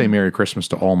 I say Merry Christmas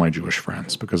to all my Jewish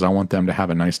friends because I want them to have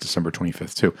a nice December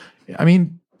 25th too. I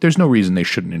mean, there's no reason they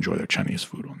shouldn't enjoy their Chinese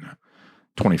food on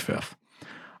the 25th.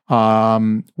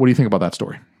 What do you think about that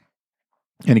story?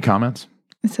 Any comments?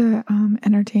 It's a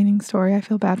entertaining story. I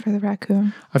feel bad for the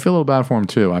raccoon. I feel a little bad for him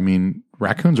too. I mean,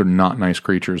 raccoons are not nice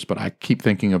creatures, but I keep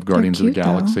thinking of Guardians of the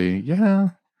Galaxy. Though. Yeah,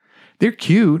 they're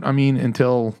cute. I mean,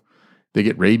 until they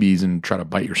get rabies and try to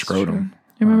bite your scrotum.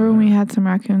 You remember when we had some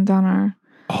raccoons on our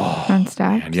front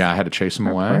stack? And yeah, I had to chase them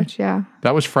away. Porch, yeah,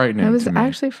 that was frightening. It was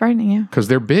actually frightening. Yeah, because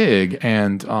they're big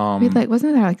and we had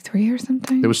wasn't there 3 or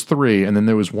something? There was 3, and then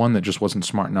there was one that just wasn't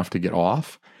smart enough to get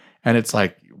off, and it's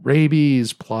like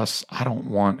rabies plus I don't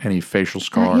want any facial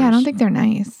scars. Yeah, I don't think they're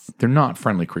nice. They're not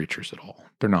friendly creatures at all.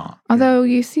 They're not. Although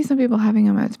you see some people having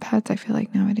them as pets, I feel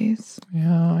like nowadays.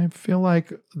 Yeah, I feel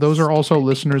like those are also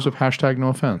listeners of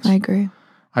 #NoOffense. I agree.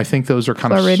 I think those are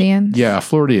kind Floridians. Yeah,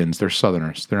 Floridians. They're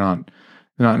Southerners. They're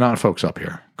not folks up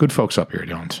here. Good folks up here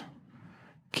don't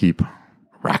keep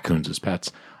raccoons as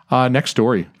pets. Next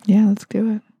story. Yeah, let's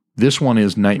do it. This one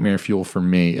is nightmare fuel for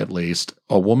me, at least.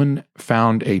 A woman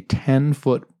found a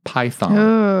 10-foot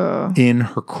python in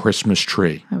her Christmas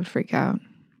tree. I would freak out.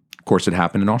 Of course, it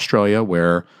happened in Australia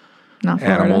where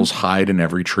animals hide in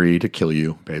every tree to kill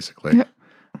you, basically. Yep.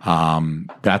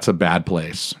 That's a bad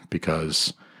place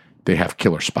because they have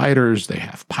killer spiders, they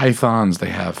have pythons, they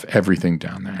have everything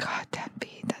down there. God, 10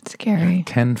 feet. That's scary. Yeah,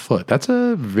 10 foot. That's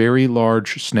a very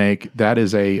large snake. That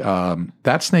is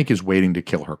that snake is waiting to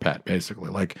kill her pet,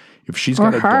 basically. Like if she's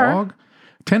got a dog,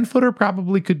 10-footer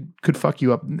probably could fuck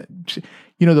you up.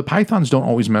 You know, the pythons don't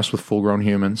always mess with full-grown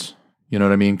humans. You know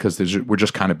what I mean? Because we're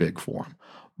just kind of big for them.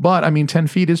 But I mean, 10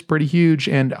 feet is pretty huge.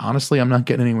 And honestly, I'm not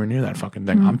getting anywhere near that fucking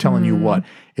thing. I'm telling you what,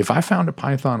 if I found a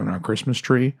python in our Christmas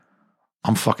tree,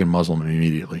 I'm fucking Muslim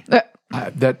immediately.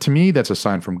 That to me, that's a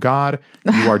sign from God.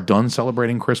 You are done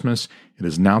celebrating Christmas. It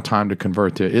is now time to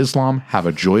convert to Islam. Have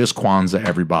a joyous Kwanzaa,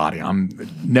 everybody. I'm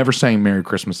never saying Merry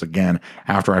Christmas again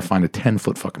after I find a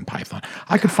 10-foot fucking python.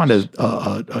 I could find a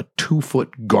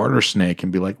 2-foot garter snake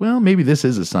and be like, well, maybe this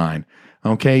is a sign.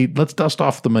 Okay, let's dust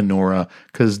off the menorah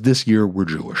because this year we're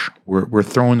Jewish. We're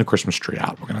throwing the Christmas tree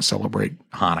out. We're going to celebrate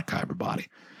Hanukkah, everybody.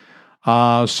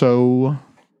 So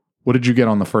what did you get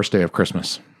on the first day of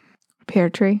Christmas? Pear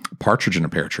tree. Partridge in a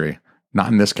pear tree. Not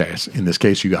in this case. In this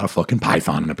case, you got a fucking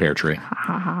python in a pear tree.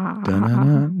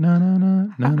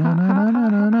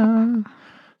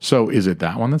 So is it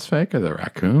that one that's fake or the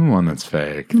raccoon one that's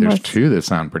fake? There's 2 that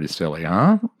sound pretty silly,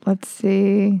 huh? Let's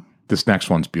see. This next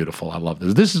one's beautiful. I love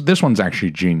this. This one's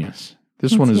actually genius.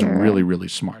 This one is really, really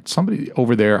smart. Somebody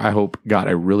over there, I hope, got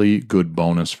a really good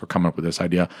bonus for coming up with this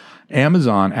idea.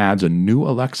 Amazon adds a new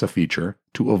Alexa feature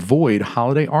to avoid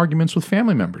holiday arguments with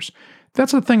family members.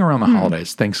 That's a thing around the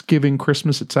holidays, Thanksgiving,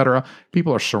 Christmas, etc.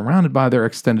 People are surrounded by their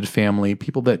extended family,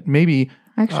 people that maybe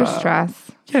extra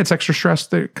stress. Yeah, it's extra stress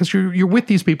because you're with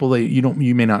these people that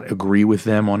you may not agree with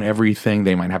them on everything.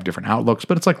 They might have different outlooks,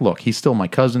 but it's like, look, he's still my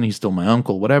cousin, he's still my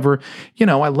uncle, whatever. You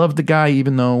know, I love the guy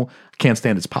even though I can't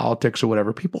stand his politics or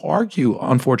whatever. People argue,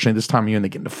 unfortunately, this time of year, and they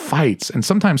get into fights, and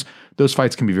sometimes those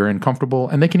fights can be very uncomfortable,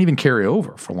 and they can even carry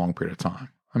over for a long period of time.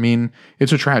 I mean,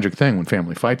 it's a tragic thing when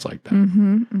family fights like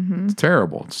that. It's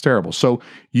terrible. It's terrible. So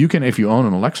you can, if you own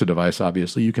an Alexa device,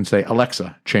 obviously, you can say,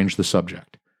 Alexa, change the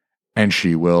subject. And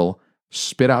she will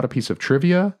spit out a piece of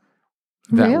trivia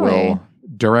that will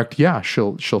direct,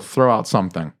 she'll throw out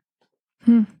something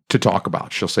to talk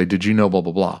about. She'll say, did you know blah,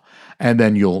 blah, blah. And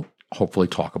then you'll hopefully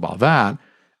talk about that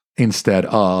instead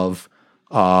of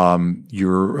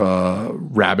your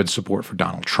rabid support for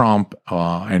Donald Trump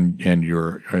and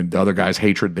the other guy's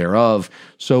hatred thereof.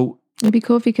 So it'd be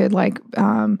cool if you could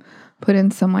put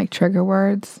in some trigger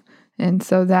words, and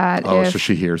so that so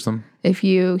she hears them. If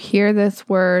you hear this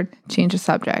word, change the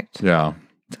subject. Yeah,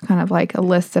 it's kind of like a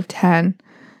list of 10,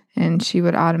 and she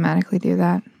would automatically do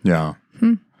that. Yeah.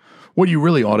 What you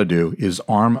really ought to do is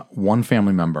arm one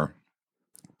family member,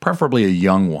 preferably a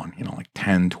young one, like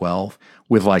 10, 12,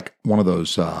 with one of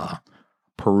those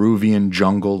Peruvian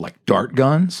jungle dart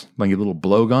guns, your little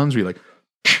blow guns where you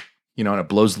and it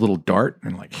blows a little dart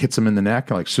and hits them in the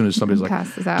neck. As soon as somebody's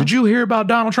passes out. Did you hear about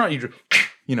Donald Trump? You just,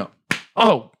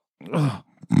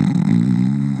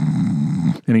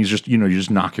 and he's just, you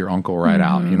just knock your uncle right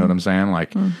out. You know what I'm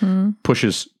saying?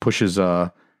 Pushes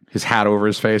his hat over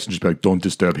his face and just be like, don't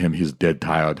disturb him. He's dead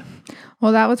tired.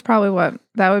 Well, that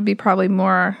would be probably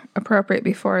more appropriate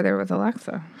before there was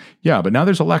Alexa. Yeah, but now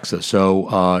there's Alexa,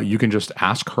 so you can just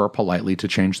ask her politely to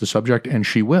change the subject, and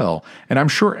she will. And I'm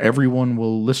sure everyone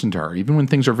will listen to her, even when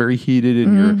things are very heated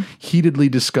and you're heatedly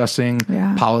discussing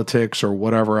politics or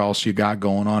whatever else you got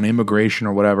going on, immigration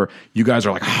or whatever. You guys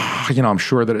are like, I'm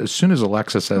sure that as soon as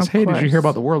Alexa says, "Hey, did you hear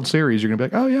about the World Series?" You're going to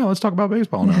be like, "Oh, yeah, let's talk about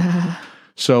baseball now."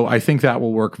 So I think that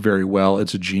will work very well.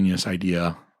 It's a genius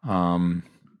idea.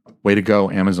 Way to go,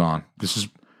 Amazon. This is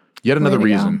yet another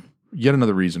reason. Yet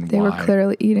another reason they why. They were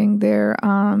clearly eating their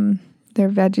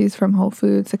veggies from Whole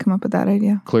Foods to come up with that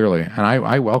idea. Clearly. And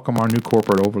I welcome our new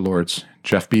corporate overlords,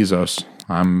 Jeff Bezos.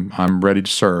 I'm ready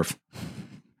to serve.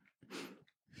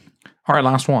 All right,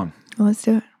 last one. Well, let's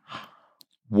do it.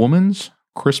 Woman's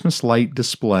Christmas light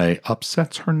display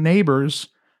upsets her neighbors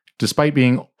despite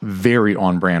being very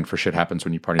on brand for shit happens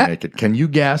when you party naked. Can you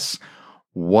guess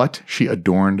what she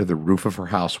adorned the roof of her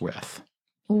house with?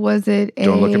 Was it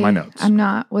Don't look at my notes. I'm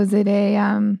not. Was it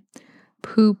a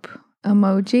poop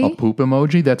emoji? A poop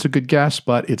emoji? That's a good guess,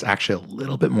 but it's actually a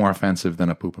little bit more offensive than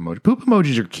a poop emoji. Poop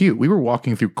emojis are cute. We were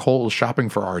walking through Kohl's shopping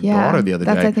for our daughter the other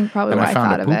day. That's, I think, probably and why I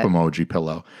found thought a poop emoji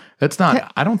pillow. That's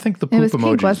not, I don't think the poop it was emoji.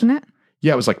 pink, wasn't it?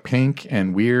 Yeah, it was like pink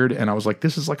and weird. And I was like,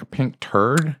 this is like a pink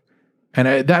turd. And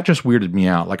that just weirded me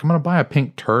out. Like, I'm going to buy a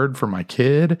pink turd for my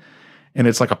kid. And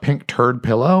it's like a pink turd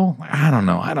pillow. I don't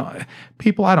know. I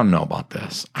don't know about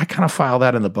this. I kind of file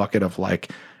that in the bucket of like,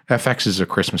 FX is A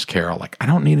Christmas Carol. Like, I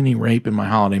don't need any rape in my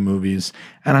holiday movies.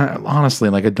 And I honestly,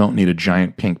 like, I don't need a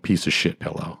giant pink piece of shit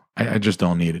pillow. I just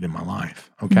don't need it in my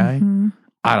life. Okay? Mm-hmm.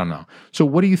 I don't know. So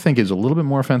what do you think is a little bit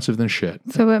more offensive than shit?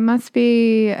 So it must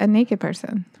be a naked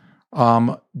person.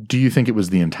 Do you think it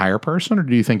was the entire person, or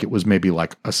do you think it was maybe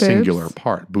like a singular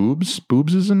part? Boobs?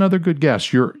 Boobs is another good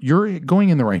guess. You're going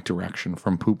in the right direction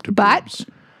from poop to boobs.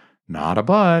 Not a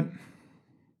butt.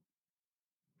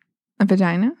 A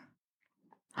vagina?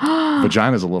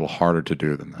 Vagina's a little harder to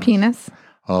do than this. Penis?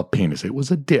 Penis. It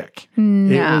was a dick.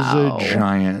 No. It was a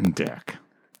giant dick.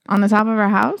 On the top of her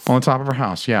house? On the top of her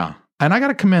house, yeah. And I got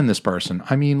to commend this person.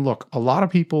 I mean, look, a lot of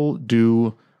people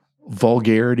do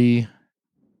vulgarity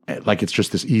like it's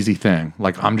just this easy thing.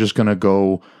 Like, I'm just going to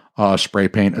go spray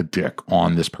paint a dick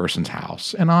on this person's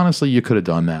house. And honestly, you could have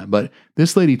done that. But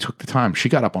this lady took the time. She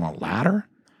got up on a ladder.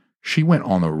 She went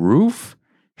on the roof.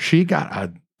 She got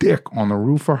a dick on the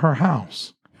roof of her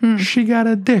house. She got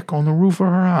a dick on the roof of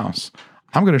her house.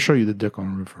 I'm going to show you the dick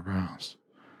on the roof of her house.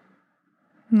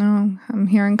 No, I'm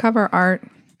hearing cover art.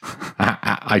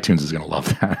 iTunes is going to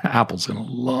love that. Apple's going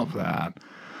to love that.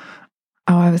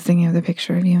 Oh, I was thinking of the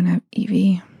picture of you and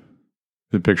Evie.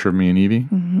 The picture of me and Evie?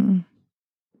 Mm-hmm.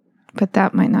 But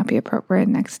that might not be appropriate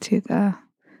next to the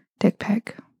dick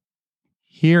pic.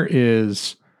 Here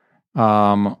is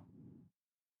the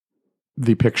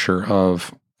picture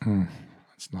of...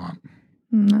 it's not...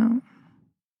 No.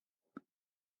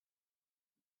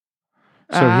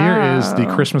 So here is the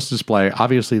Christmas display.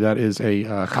 Obviously, that is a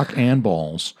cock and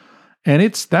balls. And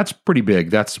that's pretty big.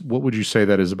 That's, what would you say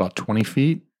that is, about 20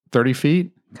 feet, 30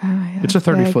 feet? Yeah, it's a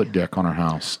 30-foot dick on our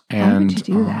house. And why would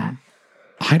you do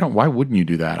that? Why wouldn't you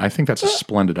do that? I think that's a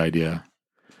splendid idea.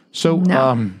 So,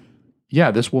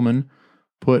 this woman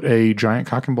put a giant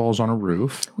cock and balls on a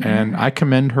roof. And I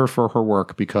commend her for her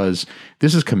work because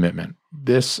this is commitment.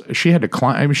 She had to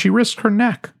climb. I mean, she risked her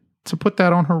neck to put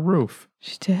that on her roof.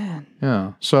 She did.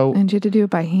 Yeah. So, and you had to do it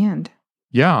by hand.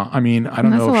 Yeah. I mean, I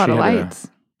don't know if she had a lot of lights.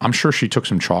 I'm sure she took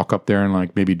some chalk up there and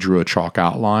like maybe drew a chalk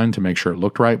outline to make sure it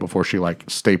looked right before she like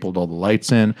stapled all the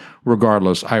lights in.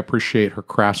 Regardless, I appreciate her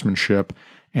craftsmanship.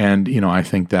 And, I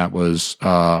think that was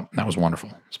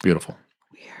wonderful. It's beautiful.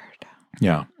 Weird.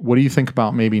 Yeah. What do you think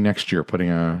about maybe next year putting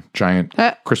a giant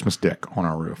Christmas dick on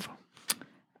our roof?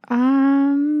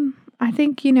 I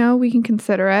think, we can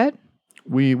consider it.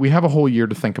 We have a whole year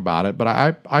to think about it, but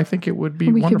I think it would be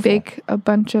wonderful. We could bake a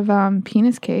bunch of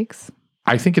penis cakes.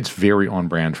 I think it's very on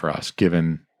brand for us,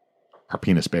 given our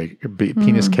penis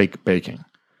cake baking.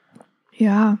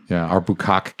 Yeah. Yeah, our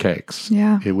bukkake cakes.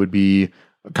 Yeah. It would be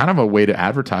kind of a way to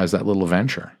advertise that little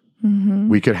venture. Mm-hmm.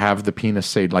 We could have the penis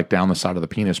say, like down the side of the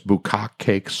penis, bukkake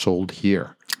cake sold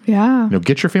here. Yeah.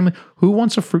 Get your family. Who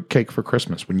wants a fruit cake for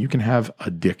Christmas when you can have a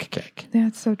dick cake?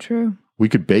 That's so true. We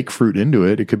could bake fruit into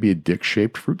it. It could be a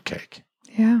dick-shaped fruit cake.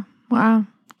 Yeah. Wow.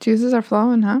 Juices are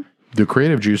flowing, huh? The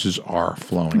creative juices are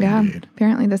flowing, indeed.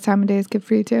 Apparently this time of day is good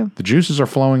for you, too. The juices are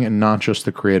flowing, and not just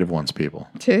the creative ones, people.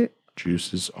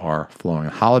 Juices are flowing.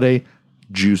 Holiday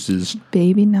juices.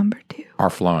 Baby number 2. Are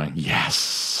flowing.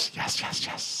 Yes. Yes, yes,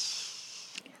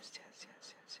 yes. Yes.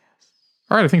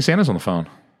 All right, I think Santa's on the phone.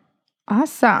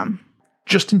 Awesome.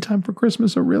 Just in time for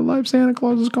Christmas, a real life Santa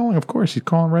Claus is calling. Of course, he's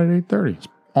calling right at 8:30. It's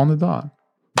on the dot.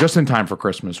 Just in time for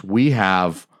Christmas, we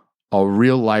have a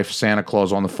real life Santa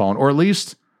Claus on the phone, or at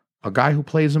least a guy who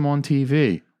plays him on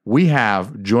TV. We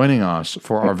have joining us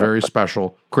for our very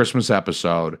special Christmas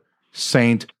episode,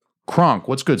 Saint Crunk.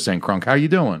 What's good, Saint Crunk? How you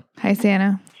doing? Hi,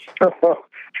 Santa.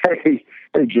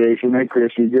 Hey, Jason. Hey,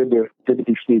 Chrissy. Good to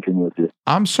be speaking with you.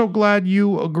 I'm so glad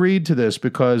you agreed to this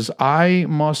because I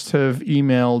must have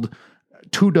emailed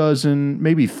 24,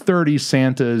 maybe 30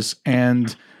 Santas,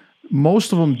 and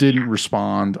most of them didn't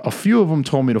respond. A few of them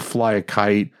told me to fly a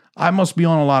kite. I must be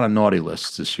on a lot of naughty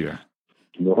lists this year.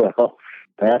 Well,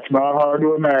 that's not hard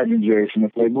to imagine, Jason.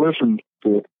 If they've listened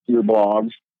to your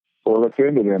blogs or looked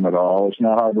into them at all, it's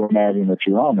not hard to imagine that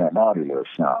you're on that naughty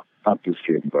list. No, I'm just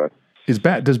kidding, but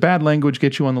Does bad language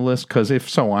get you on the list? Because if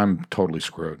so, I'm totally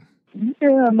screwed.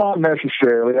 yeah, not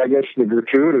necessarily. I guess the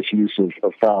gratuitous use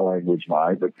of foul language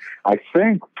might, but I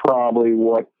think probably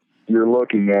what you're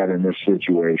looking at in this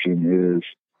situation is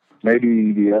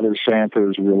maybe the other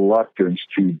Santa's reluctance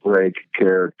to break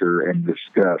character and to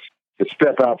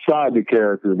step outside the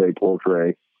character they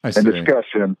portray and discuss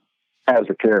him as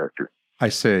a character. I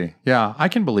see. Yeah, I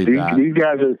can believe that.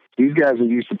 These guys are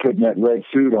used to putting that red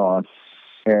suit on,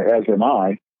 as am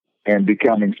I, and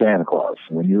becoming Santa Claus.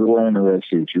 When you're wearing a red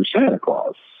suit, you're Santa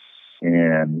Claus.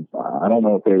 And I don't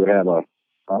know if they would have I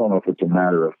don't know if it's a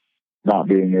matter of not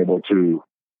being able to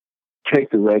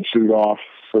take the red suit off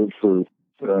for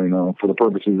the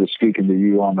purposes of speaking to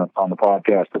you on the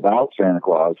podcast about Santa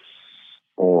Claus,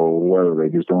 or whether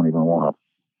they just don't even want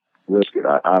to risk it.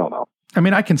 I don't know. I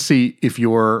mean, I can see if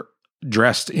you're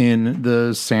dressed in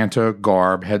the Santa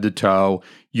garb, head to toe,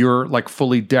 you're like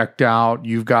fully decked out.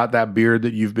 You've got that beard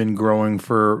that you've been growing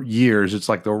for years. It's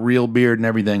like the real beard and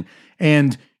everything.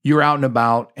 And you're out and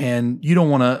about and you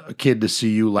don't want a kid to see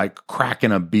you like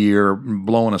cracking a beer,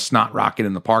 blowing a snot rocket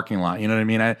in the parking lot. You know what I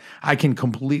mean? I can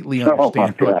completely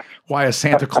understand why a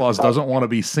Santa Claus doesn't want to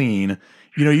be seen.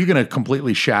 You know, you're going to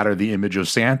completely shatter the image of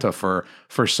Santa for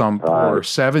some poor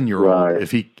 7-year-old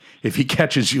if he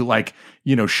catches you like,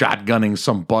 you know, shotgunning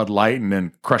some Bud Light and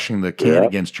then crushing the can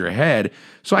against your head.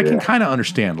 So I can kind of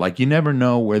understand, like, you never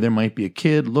know where there might be a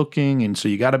kid looking. And so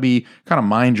you got to be kind of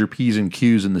mind your P's and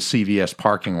Q's in the CVS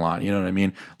parking lot. You know what I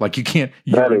mean? Like, you can't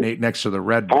urinate next to the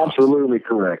red box. Absolutely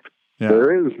correct. Yeah.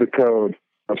 There is the code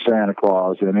of Santa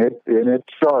Claus, and it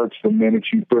starts the minute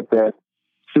you put that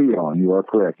suit on. You are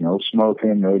correct. No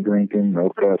smoking, no drinking, no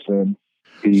cussing,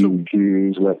 P's and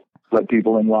Q's, let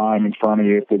people in line in front of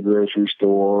you at the grocery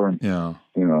store, and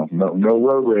you know, no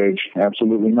road rage.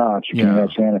 Absolutely not. You can't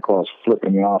have Santa Claus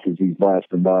flipping you off as he's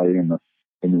blasting by you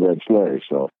in the red sleigh.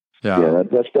 So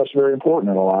that's very important.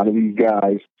 And a lot of these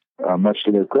guys, much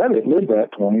to their credit, live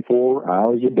that 24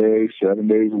 hours a day, 7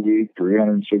 days a week,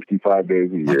 365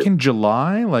 days a year. Like in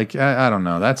July, like I don't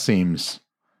know. That seems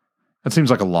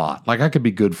like a lot. Like I could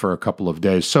be good for a couple of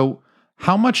days. So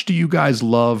how much do you guys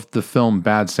love the film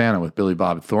Bad Santa with Billy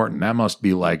Bob Thornton? That must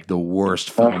be like the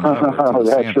worst film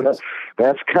ever.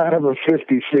 That's kind of a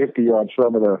 50-50 on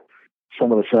some of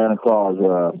the Santa Claus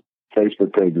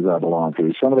Facebook pages I belong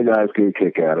to. Some of the guys get a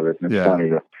kick out of it, and it's funny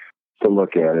to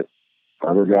look at it.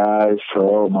 Other guys,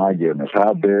 oh my goodness,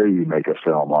 how dare you make a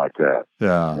film like that?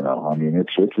 Yeah, you know, I mean,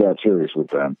 it's that serious with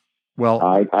them. Well,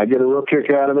 I get a real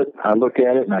kick out of it. I look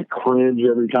at it and I cringe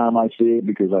every time I see it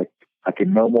because I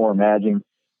can no more imagine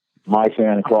my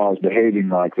Santa Claus behaving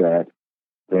like that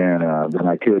than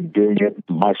I could doing it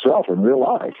myself in real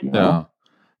life. You know? Yeah.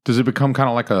 Does it become kind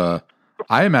of like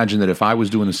I imagine that if I was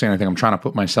doing the Santa thing, I'm trying to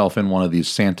put myself in one of these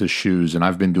Santa shoes, and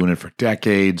I've been doing it for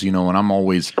decades, you know, and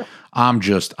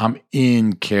I'm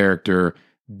in character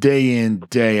day in,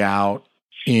 day out,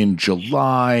 in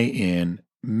July, in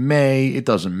May, it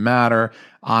doesn't matter.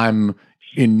 I'm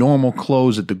in normal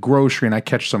clothes at the grocery and I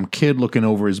catch some kid looking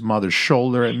over his mother's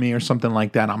shoulder at me or something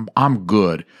like that. I'm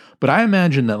good. But I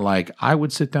imagine that like I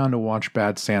would sit down to watch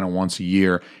Bad Santa once a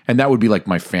year, and that would be like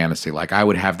my fantasy. Like I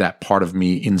would have that part of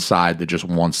me inside that just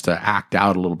wants to act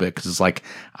out a little bit because it's like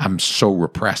I'm so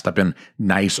repressed. I've been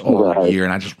nice all year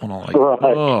and I just want to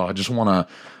I just want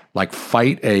to like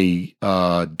fight a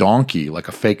donkey, like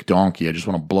a fake donkey. I just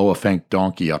want to blow a fake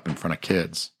donkey up in front of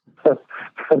kids.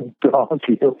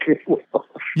 Donkey, okay.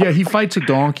 Yeah, he fights a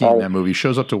donkey in that movie. He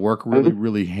shows up to work really,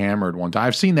 really hammered one time.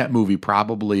 I've seen that movie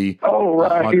probably. Oh,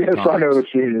 right. Yes, times. I know the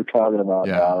scene you're talking about.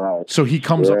 Yeah. Now, right. So he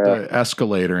comes up the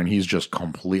escalator and he's just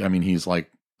complete. I mean, he's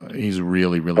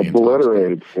really, really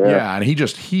obliterated. Yeah, and he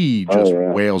just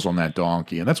wails on that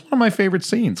donkey, and that's one of my favorite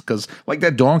scenes because like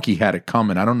that donkey had it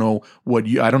coming. I don't know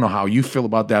how you feel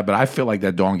about that, but I feel like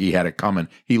that donkey had it coming.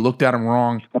 He looked at him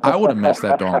wrong. I would have messed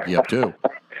that donkey up too.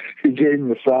 He gave him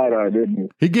the side eye, didn't he?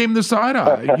 He gave him the side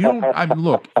eye. You don't. I mean,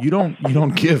 look, you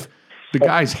don't give. The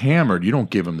guy's hammered. You don't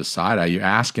give him the side eye. You're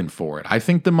asking for it. I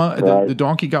think the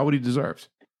donkey got what he deserved.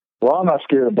 Well, I'm not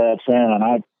scared of Bad Santa,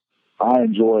 and I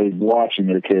enjoy watching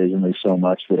it occasionally so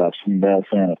much that I've seen Bad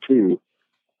Santa 2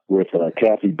 with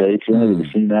Kathy Bates in it. Have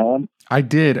you seen that one? I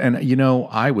did, and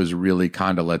I was really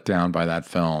kind of let down by that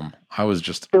film. I was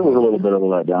just... It was a little bit of a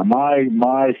letdown.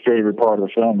 My favorite part of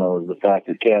the film, though, is the fact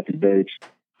that Kathy Bates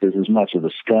is as much of a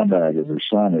scumbag as her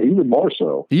son, even more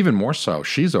so. Even more so.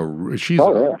 She's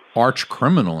an arch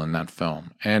criminal in that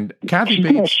film. And Kathy Bates...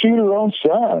 She's going to shoot her own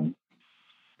son.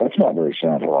 That's not very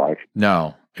Santa-like.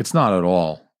 No, it's not at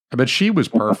all. But she was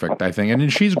perfect, I think.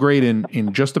 And she's great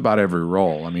in just about every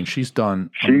role. I mean, she's done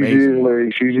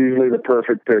amazing. She's usually the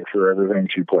perfect pick for everything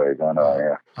she plays. I know,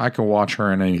 yeah. I can watch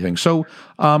her in anything. So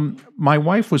my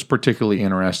wife was particularly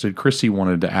interested. Chrissy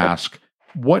wanted to ask,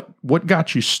 what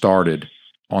got you started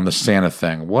on the Santa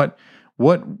thing? What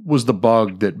was the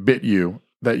bug that bit you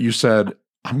that you said,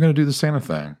 I'm going to do the Santa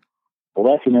thing?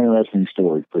 Well, that's an interesting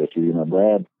story, Chrissy.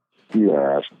 Brad, you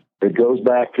asked. It goes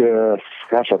back to,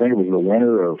 I think it was the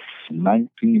winter of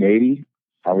 1980.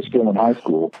 I was still in high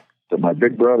school, but my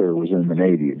big brother was in the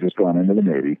Navy. He had just gone into the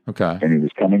Navy. Okay. And he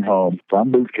was coming home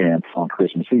from boot camp on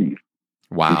Christmas Eve.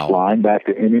 Wow. He was flying back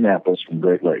to Indianapolis from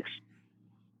Great Lakes.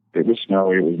 It was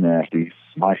snowy. It was nasty.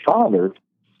 My father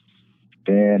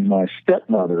and my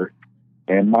stepmother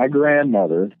and my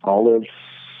grandmother all lived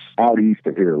out east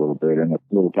of here a little bit in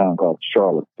a little town called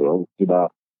Charlottesville.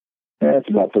 It's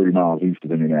about 30 miles east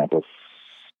of Indianapolis.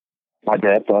 My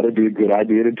dad thought it'd be a good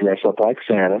idea to dress up like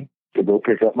Santa to go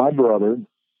pick up my brother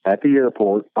at the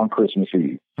airport on Christmas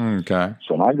Eve. Okay.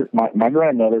 So my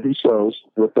grandmother, who sews,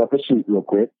 whipped up a suit real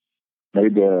quick,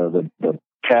 made the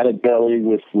padded belly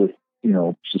with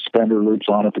suspender loops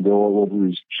on it to go over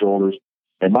his shoulders.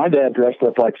 And my dad dressed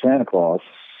up like Santa Claus,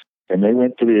 and they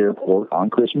went to the airport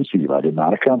on Christmas Eve. I did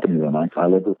not accompany them. I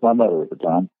lived with my mother at the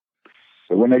time.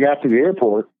 But when they got to the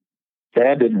airport,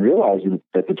 Dad didn't realize it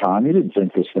at the time. He didn't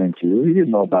think this thing through. He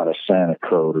didn't know about a Santa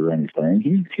code or anything.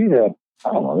 He had,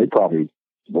 I don't know, they probably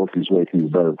worked his way through the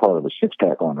better part of a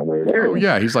six-pack on the way there. Oh,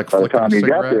 yeah, he's like by the flicking time a he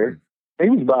cigarette. got there, he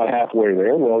was about halfway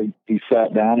there. Well, he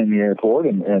sat down in the airport,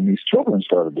 and these children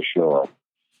started to show up.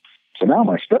 So now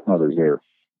my stepmother's there,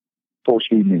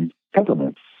 post-evening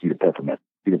peppermint, eat a peppermint.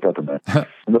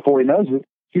 And before he knows it,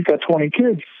 he's got 20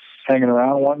 kids hanging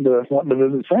around wanting to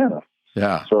visit Santa.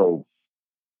 Yeah. So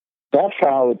that's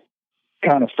how it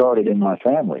kind of started in my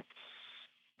family.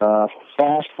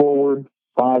 Fast forward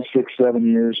 5, 6,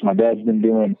 7 years, my dad's been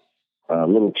doing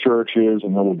little churches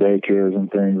and little daycares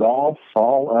and things, all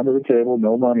under the table,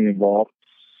 no money involved.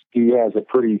 He has a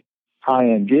pretty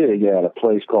high-end gig at a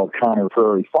place called Conner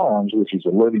Prairie Farms, which is a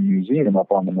living museum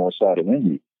up on the north side of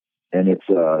Indy. And it's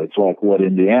like what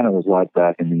Indiana was like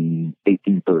back in the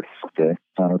 1830s, okay?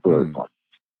 Conner Prairie Farms.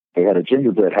 They had a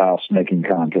gingerbread house making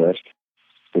contest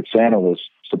that Santa was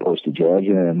supposed to judge,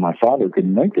 and my father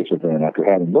couldn't make this event after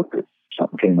having booked it.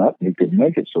 Something came up, and he couldn't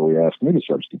make it, so he asked me to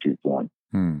substitute for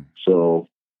him. So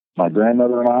my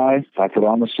grandmother and I put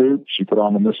on the suit, she put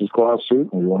on the Mrs. Claus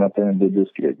suit, and we went up there and did this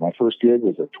gig. My first gig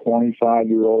was a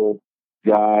 25-year-old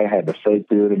guy, had the fake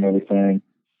beard and everything.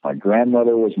 My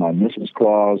grandmother was my Mrs.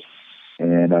 Claus,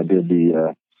 and I did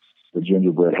the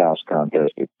gingerbread house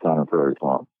contest at Conner Prairie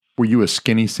Farm. Were you a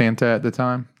skinny Santa at the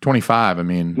time? 25, I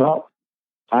mean. No.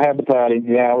 I had the padding.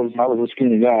 Yeah, I was a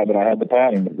skinny guy, but I had the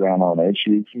padding that Grandma made.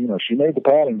 She made the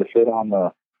padding to fit on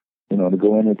the, to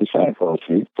go in with the Santa Claus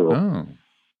suit. So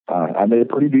I made a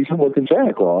pretty decent looking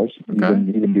Santa Claus,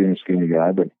 even being a skinny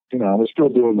guy. But I was still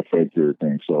doing the fake beard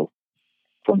thing. So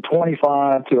from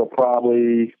 25 till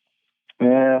probably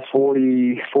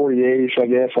 48ish, I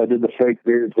guess, I did the fake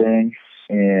beard thing,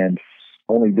 and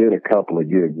only did a couple of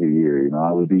gigs a year.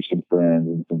 I would do some friends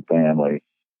and some family.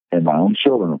 And my own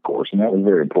children, of course, and that was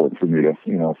very important for me to,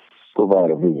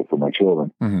 provide a visit for my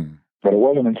children. Mm-hmm. But it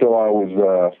wasn't until I was,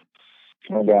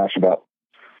 about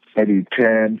maybe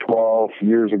 10, 12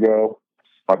 years ago,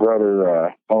 my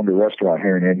brother owned a restaurant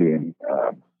here in Indy, and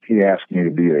he asked me to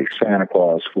be a Santa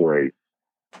Claus for a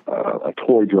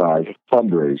toy drive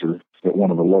fundraiser that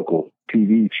one of the local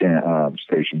TV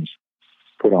stations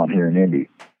put on here in Indy.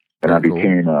 And I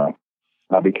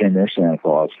became their Santa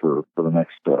Claus for the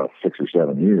next 6 or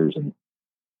 7 years, and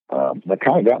that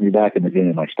kind of got me back in the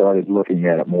game. I started looking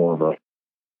at it more of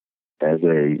as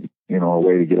a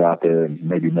way to get out there and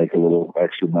maybe make a little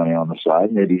extra money on the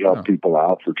side, maybe help people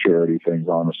out for charity things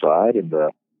on the side, and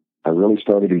I really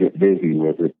started to get busy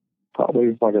with it.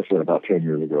 Probably, like I said, about 10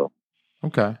 years ago.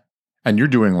 Okay, and you're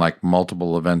doing like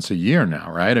multiple events a year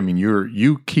now, right? I mean,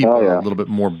 you keep a little bit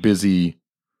more busy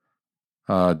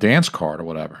dance card or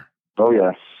whatever. Oh,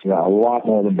 yes. Yeah, a lot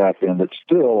more than back then. But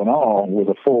still, in all, with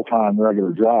a full-time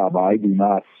regular job, I do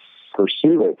not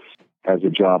pursue it as a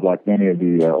job like many of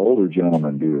the older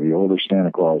gentlemen do. The older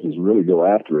Santa Clauses really go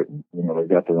after it. And, they've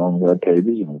got their own web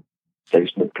pages and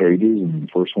Facebook pages and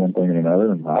first one thing and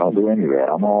another, and I don't do any of that.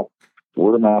 I'm all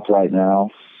word of mouth right now,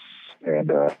 and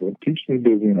it keeps me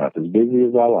busy enough, as busy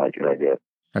as I like it, I guess.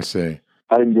 I see.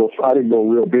 I didn't go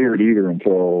real beard either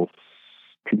until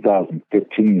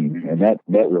 2015, and that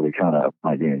really kind of upped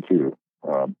my game too.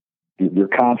 Your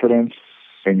confidence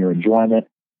and your enjoyment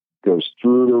goes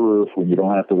through the roof when you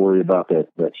don't have to worry about that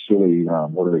silly,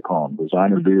 what do they call them,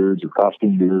 designer beards or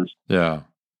costume beards. Yeah.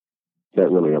 That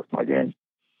really upped my game.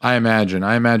 I imagine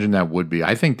that would be.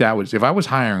 I think that was, if I was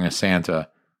hiring a Santa,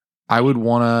 I would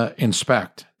want to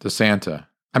inspect the Santa.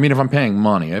 I mean, if I'm paying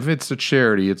money, if it's a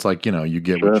charity, it's like, you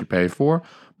get what you pay for.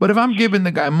 But if I'm giving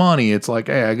the guy money, it's like,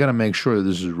 hey, I got to make sure that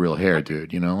this is real hair,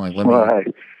 dude. Like, let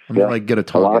me get a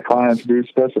target. A lot of clients do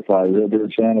specify real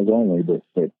beard Santas only, but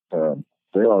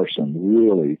there are some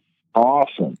really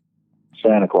awesome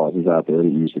Santa Clauses out there that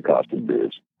use the costume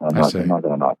beards. I'm not going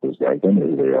to knock those guys. They know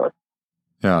who they are.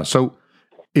 Yeah. So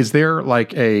is there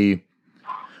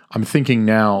I'm thinking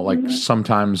now,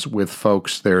 sometimes with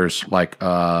folks, there's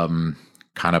kind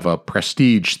of a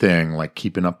prestige thing, like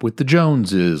keeping up with the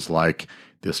Joneses, like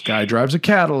this guy drives a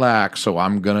Cadillac, so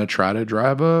I'm going to try to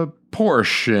drive a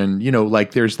Porsche. And,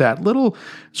 there's that little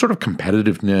sort of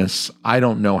competitiveness. I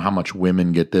don't know how much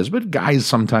women get this, but guys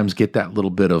sometimes get that little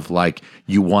bit of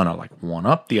you want to one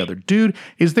up the other dude.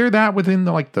 Is there that within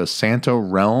the Santa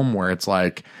realm where it's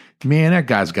like, man, that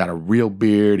guy's got a real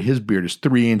beard. His beard is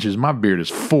 3 inches. My beard is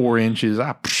 4 inches.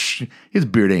 His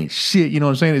beard ain't shit. You know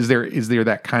what I'm saying? Is there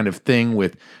that kind of thing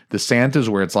with the Santas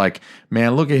where it's like,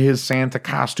 man, look at his Santa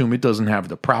costume. It doesn't have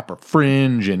the proper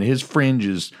fringe, and his fringe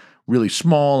is really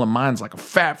small, and mine's like a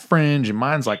fat fringe, and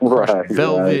mine's like crushed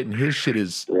velvet, and his shit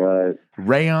is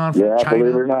rayon from China.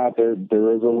 Believe it or not, there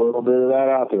is a little bit of that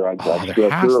out there. I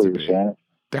stressed earlier, Santa.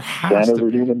 There has to be. Santas are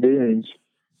human beings.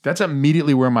 That's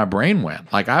immediately where my brain went.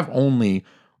 I've only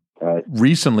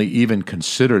recently even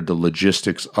considered the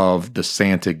logistics of the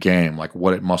Santa game,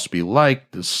 what it must be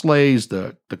like, the sleighs,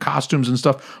 the costumes and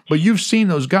stuff. But you've seen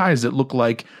those guys that look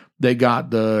like they got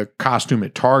the costume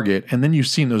at Target, and then you've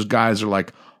seen those guys that are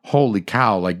like, holy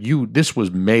cow, this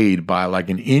was made by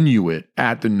an Inuit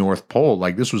at the North Pole.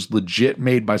 This was legit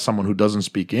made by someone who doesn't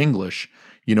speak English.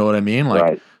 You know what I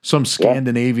mean? Some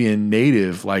Scandinavian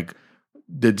native,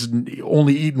 that's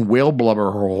only eaten whale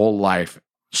blubber her whole life,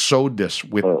 sewed this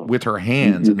with her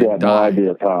hands. You've got no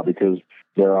idea, Todd, because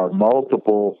there are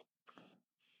multiple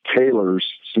tailors,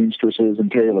 seamstresses and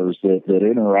tailors that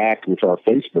interact with our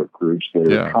Facebook groups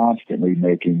that are constantly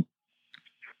making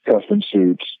custom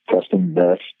suits, custom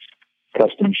vests,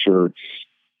 custom shirts.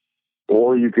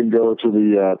 Or you can go to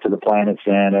the Planet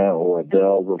Santa or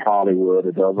Adele's of Hollywood.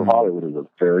 Adele's of Hollywood is a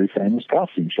very famous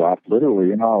costume shop,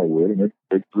 literally in Hollywood, and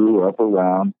it grew up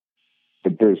around the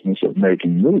business of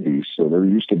making movies, so they're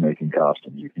used to making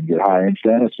costumes. You can get high-end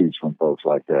Santa suits from folks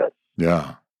like that.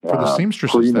 Yeah, for the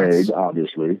seamstresses, pre-made,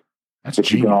 obviously. That's but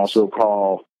genius. You can also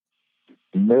call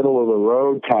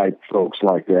middle-of-the-road type folks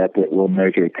like that will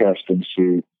make a custom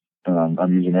suit.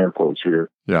 I'm using air quotes here.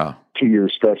 Yeah. To your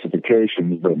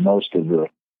specifications, but most of the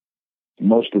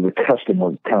custom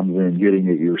work comes in getting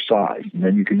it your size, and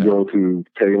then you can go to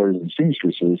tailors and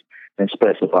seamstresses and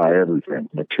specify everything: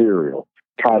 material,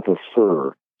 type of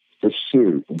fur, the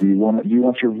suit. Do you want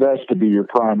your vest to be your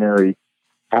primary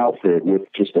outfit with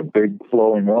just a big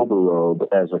flowing overrobe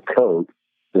as a coat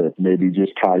that maybe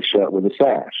just ties shut with a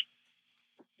sash?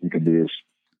 You can be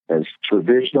as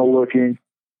traditional looking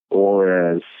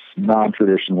or as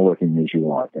non-traditional looking as you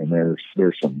want. And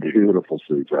there's some beautiful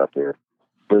suits out there.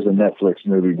 There's a Netflix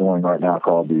movie going right now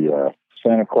called the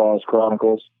Santa Claus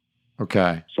Chronicles.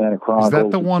 Okay. Santa Chronicles. Is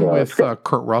that the one with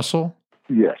Kurt Russell?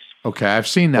 Yes. Okay, I've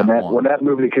seen that one. When that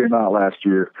movie came out last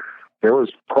year, there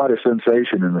was quite a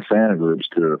sensation in the Santa groups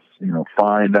to,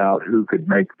 find out who could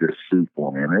make this suit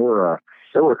for me. And there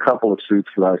were a couple of suits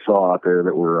that I saw out there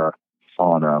that were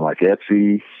on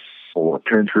Etsy or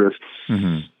Pinterest,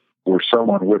 where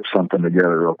someone whipped something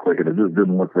together real quick, and it just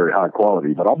didn't look very high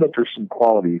quality. But I'll bet there's some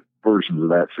quality versions of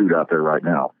that suit out there right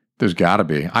now. There's got to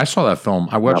be. I saw that film.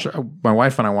 I watched. My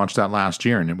wife and I watched that last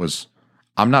year, and it was.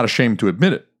 I'm not ashamed to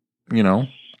admit it.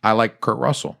 I like Kurt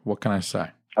Russell. What can I say?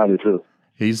 I do too.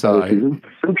 He's who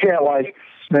can't like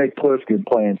Snake Plissken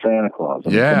playing Santa Claus?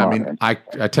 I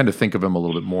tend to think of him a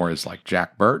little bit more as like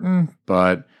Jack Burton,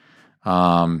 but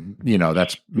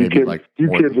that's maybe you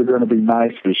kids are going to be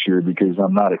nice this year because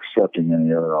I'm not accepting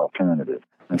any other alternative.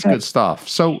 That's good stuff.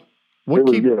 So It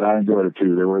was good. I enjoyed it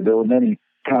too. There were many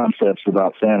concepts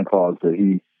about Santa Claus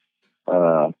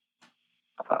that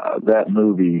that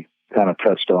movie kind of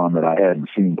touched on that I hadn't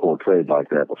seen portrayed like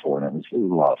that before, and it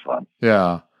was a lot of fun.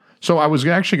 Yeah. So I was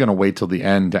actually going to wait till the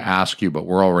end to ask you, but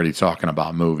we're already talking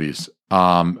about movies.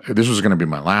 This was going to be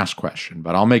my last question,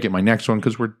 but I'll make it my next one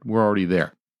because we're already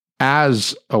there.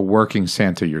 As a working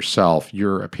Santa yourself,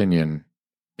 your opinion,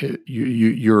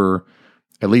 you're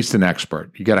at least an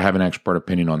expert. You got to have an expert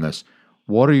opinion on this.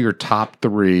 What are your top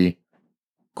 3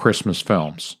 Christmas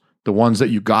films? The ones that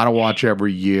you got to watch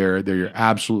every year. They're your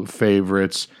absolute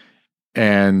favorites.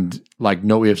 And like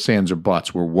no ifs, ands, or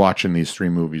buts. We're watching these 3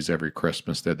 movies every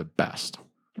Christmas. They're the best.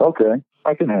 Okay.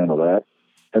 I can handle that.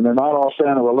 And they're not all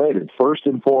Santa related. First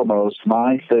and foremost,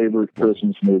 my favorite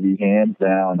Christmas movie, hands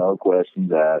down, no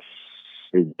questions asked,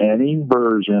 is any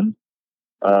version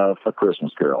of A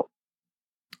Christmas Carol.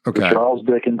 Okay. The Charles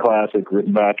Dickens classic,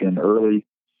 written back in early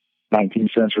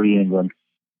 19th century England,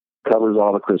 covers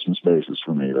all the Christmas bases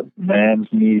for me. The man's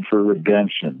need for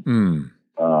redemption,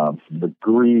 the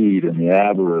greed and the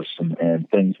avarice and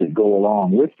things that go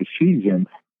along with the season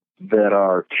that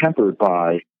are tempered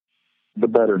by the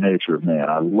better nature of man.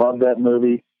 I love that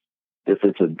movie. If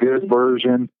it's a good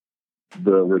version,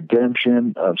 the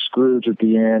redemption of Scrooge at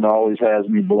the end always has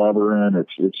me blubbering.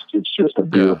 It's just a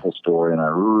beautiful story, and I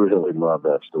really love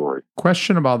that story.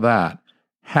 Question about that.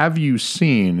 Have you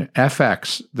seen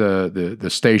FX, the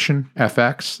station,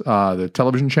 FX, the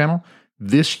television channel?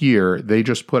 This year, they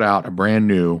just put out a brand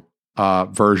new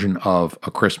version of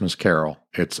A Christmas Carol.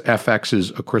 It's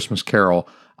FX's A Christmas Carol.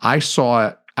 I saw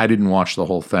it. I didn't watch the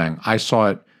whole thing. I saw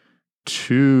it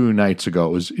 2 nights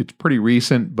ago. It's pretty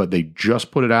recent, but they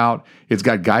just put it out. It's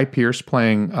got Guy Pearce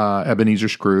playing Ebenezer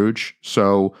Scrooge.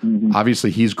 So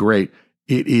obviously he's great.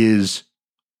 It is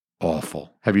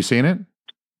awful. Have you seen it?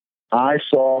 I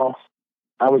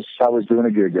was doing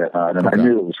a gig that night, and I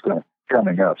knew it was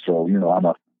coming up. So,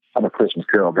 I'm a Christmas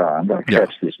Carol guy. I'm going to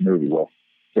catch this movie. Well,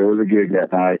 there was a gig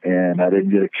that night, and I didn't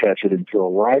get to catch it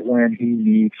until right when he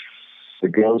meets the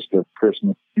ghost of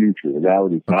Christmas Future, the guy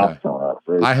with his mouth sewn up.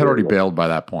 I had already bailed by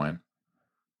that point.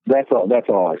 That's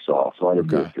all I saw, so I didn't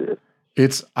get to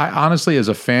it. I honestly, as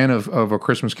a fan of A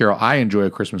Christmas Carol, I enjoy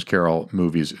A Christmas Carol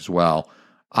movies as well.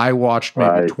 I watched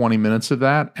maybe 20 minutes of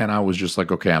that, and I was just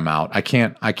like, okay, I'm out. I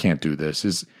can't do this.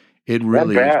 It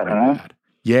really is pretty bad.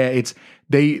 Yeah,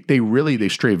 they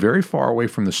stray very far away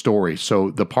from the story.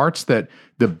 So the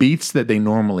beats that they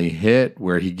normally hit,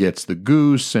 where he gets the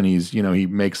goose and he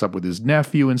makes up with his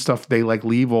nephew and stuff, they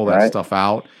leave all that stuff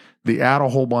out. They add a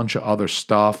whole bunch of other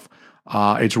stuff.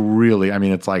 It's really,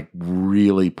 it's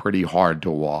really pretty hard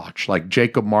to watch. Like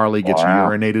Jacob Marley gets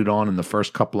urinated on in the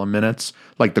first couple of minutes,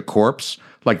 like the corpse,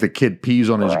 like the kid pees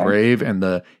on his grave, and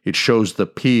it shows the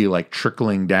pee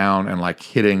trickling down and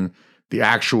hitting the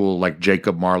actual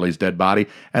Jacob Marley's dead body.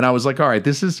 And I was like, all right,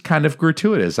 this is kind of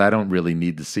gratuitous. I don't really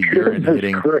need to see urine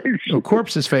hitting a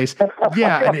corpse's face.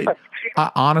 Yeah. And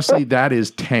honestly, that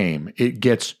is tame. It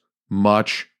gets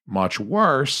much, much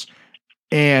worse.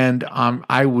 And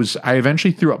I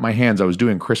eventually threw up my hands. I was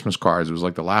doing Christmas cards. It was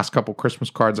the last couple Christmas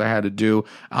cards I had to do.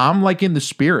 I'm in the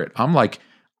spirit. I'm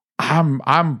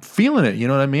feeling it. You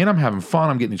know what I mean? I'm having fun.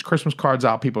 I'm getting these Christmas cards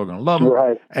out. People are going to love them.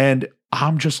 Right. And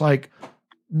I'm just like,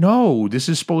 no, this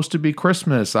is supposed to be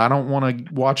Christmas. I don't want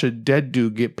to watch a dead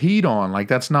dude get peed on.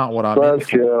 That's not what I'm in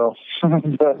for.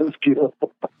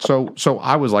 So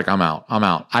I was like, I'm out.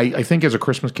 I think as a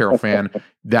Christmas Carol fan,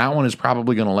 that one is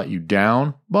probably going to let you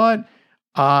down. But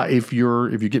if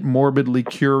you get morbidly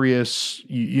curious,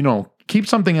 keep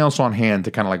something else on hand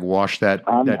to kind of wash that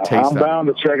taste. I'm bound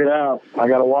to check it out. I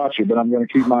got to watch it, but I'm going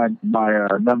to keep my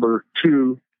number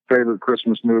 2 favorite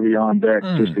Christmas movie on deck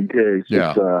just in case.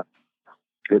 Yeah.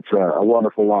 It's A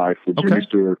Wonderful Life with Jimmy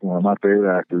Stewart, one of my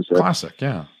favorite actors. Classic,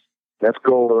 yeah. That's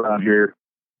gold around here.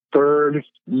 Third,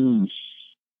 you're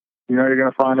going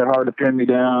to find it hard to pin me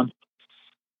down.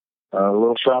 A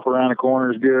Little Shop Around the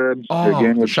Corner is good. Oh,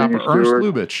 again, with Shop Jimmy Ernst Stewart.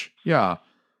 Lubitsch. Yeah.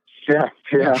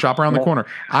 Yeah. Shop Around the Corner.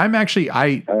 I'm actually,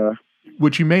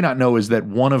 what you may not know is that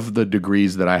one of the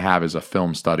degrees that I have is a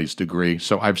film studies degree.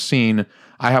 So I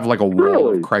have a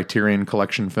wall of Criterion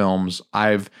Collection films.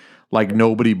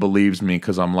 Nobody believes me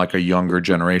because I'm a younger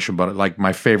generation, but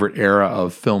my favorite era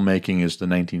of filmmaking is the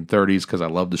 1930s because I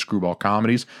love the screwball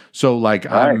comedies. So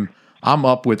I'm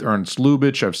up with Ernst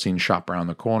Lubitsch. I've seen Shop Around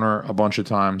the Corner a bunch of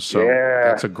times. So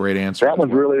that's a great answer. That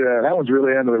one's really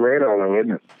under the radar though,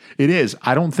 isn't it? It is.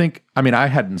 I don't think, I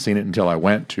hadn't seen it until I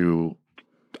went to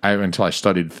until I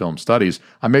studied film studies.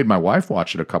 I made my wife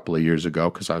watch it a couple of years ago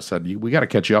because I said, we got to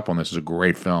catch you up on this. It's a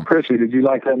great film. Chrissy, did you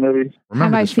like that movie?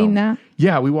 Remember Have I this seen film? that?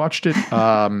 Yeah, we watched it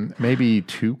maybe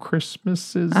 2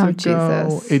 Christmases ago.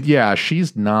 Jesus.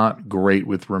 She's not great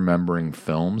with remembering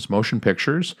films, motion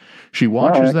pictures. She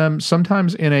watches them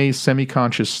sometimes in a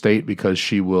semi-conscious state because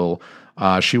she will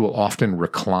often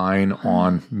recline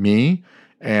on me.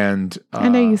 And I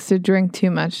used to drink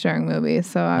too much during movies,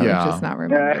 so I would just not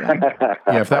remember that.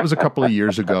 yeah, if that was a couple of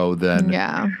years ago, then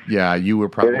you were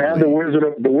probably. And the Wizard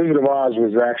of Oz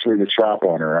was actually the shop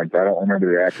owner. I don't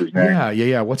remember the actor's name.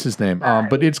 Yeah. What's his name?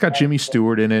 But it's got Jimmy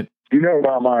Stewart in it. You know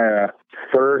about my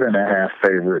third and a half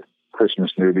favorite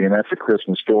Christmas movie, and that's A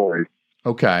Christmas Story.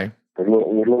 Okay. With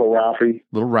little Ralphie.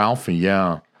 Little Ralphie,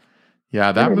 yeah.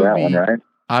 That movie. That one, right?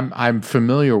 I'm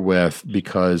familiar with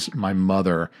because my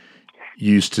mother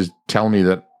used to tell me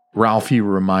that Ralphie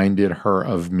reminded her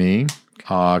of me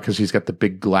because he's got the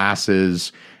big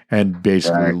glasses and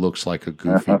basically looks like a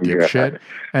goofy dipshit.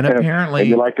 And apparently, and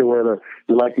you like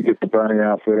to get the bunny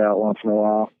outfit out once in a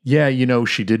while. Yeah,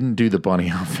 she didn't do the bunny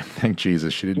outfit. Thank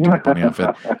Jesus, she didn't do the bunny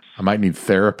outfit. I might need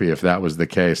therapy if that was the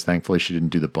case. Thankfully, she didn't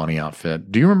do the bunny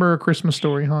outfit. Do you remember A Christmas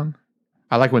Story, hon?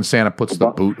 I like when Santa puts the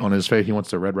boot on his face. He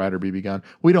wants the Red Ryder BB gun.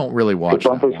 We don't really watch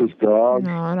that one. His dog.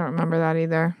 No, I don't remember that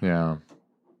either. Yeah.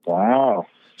 Wow.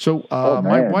 So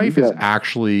my wife is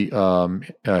actually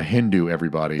a Hindu,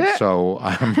 everybody. So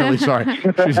I'm really sorry.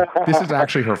 This is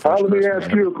actually her first. Let me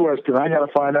ask you a question. I got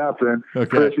to find out then. Okay.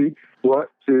 Chrissy,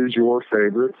 what is your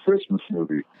favorite Christmas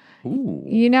movie? Ooh.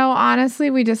 Honestly,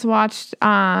 we just watched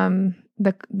the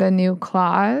new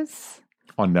Claus.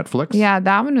 On Netflix? Yeah,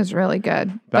 that one was really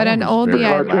good. But an oldie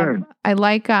I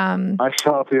like. I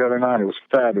saw it the other night. It was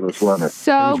fabulous, wasn't it?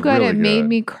 So was good. really It made good.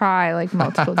 me cry like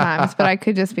multiple times, but I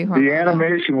could just be horrible. The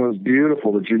animation was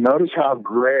beautiful. Did you notice how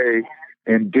gray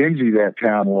and dingy that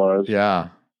town was? Yeah.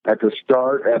 At the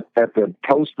start, at the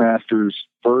postmaster's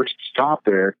first stop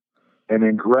there, and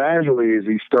then gradually as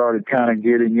he started kind of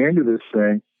getting into this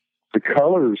thing, the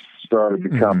colors started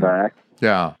to come back.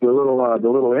 Yeah. The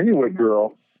little Inuit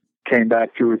girl came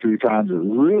back 2 or 3 times. It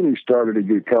really started to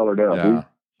get colored up. Yeah.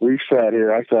 We sat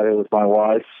here. I sat here with my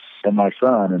wife and my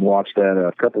son and watched that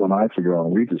a couple of nights ago,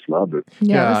 and we just loved it.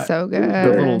 Yeah, it was so good.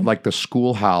 The little, like the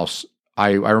schoolhouse.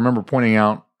 I remember pointing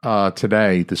out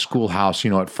today, the schoolhouse,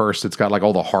 at first it's got like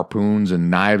all the harpoons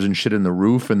and knives and shit in the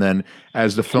roof. And then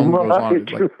as the film goes on,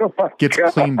 it gets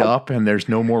cleaned up and there's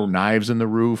no more knives in the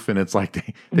roof. And it's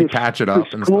like they patch it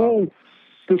up and stuff.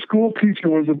 The school teacher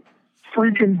was a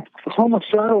freaking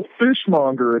homicidal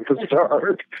fishmonger at the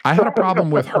start. I had a problem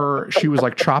with her. She was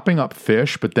like chopping up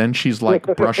fish, but then she's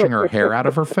like brushing her hair out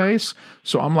of her face.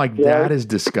 So I'm like, that is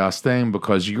disgusting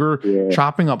because you're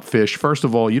chopping up fish. First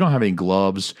of all, you don't have any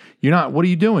gloves. What are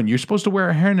you doing? You're supposed to wear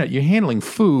a hairnet. You're handling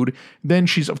food. Then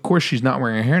she's not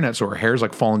wearing a hairnet. So her hair's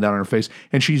like falling down on her face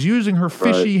and she's using her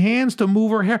fishy hands to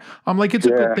move her hair. I'm like, it's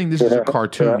a good thing this is a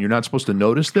cartoon. You're not supposed to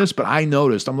notice this, but I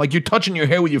noticed. I'm like, you're touching your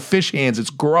hair with your fish hands. It's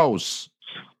gross.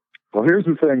 Well, here's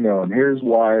the thing, though, and here's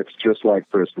why it's just like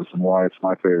Christmas and why it's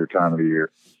my favorite time of the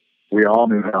year. We all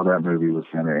knew how that movie was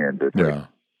going to end. Yeah.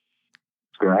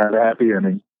 It's going to have a happy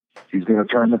ending. He's going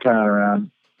to turn the town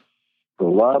around. The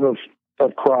love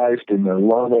of Christ and the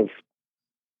love of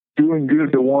doing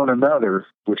good to one another,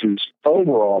 which is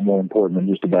overall more important than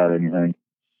just about anything,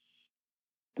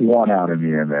 won out in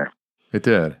the end there. It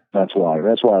did. That's why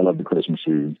I love the Christmas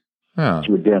season. Yeah. It's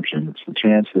redemption. It's the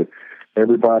chance that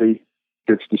everybody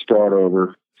gets to start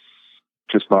over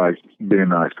just by being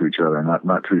nice to each other and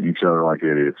not treating each other like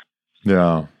idiots.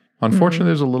 Yeah. Unfortunately,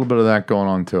 there's a little bit of that going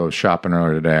on too. I was shopping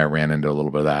earlier today. I ran into a little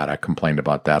bit of that. I complained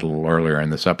about that a little earlier in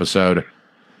this episode.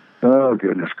 Oh,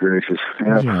 goodness gracious.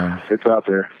 Yeah. It's out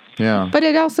there. Yeah. But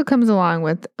it also comes along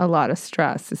with a lot of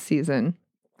stress this season.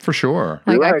 For sure.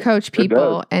 Like You're I right. coach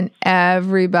people and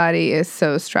everybody is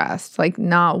so stressed. Like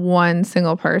not one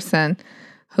single person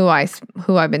who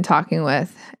I've been talking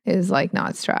with is like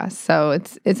not stressed. So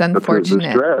it's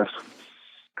unfortunate. The stress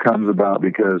comes about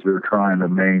because they're trying to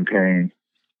maintain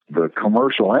the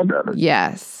commercial end of it.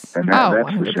 Yes. And that's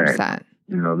the 100%.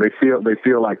 shame. They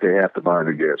feel like they have to buy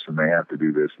the gifts and they have to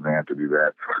do this and they have to do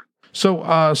that.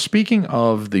 So speaking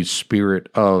of the spirit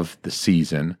of the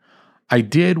season, I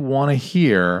did want to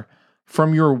hear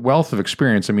from your wealth of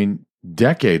experience. I mean,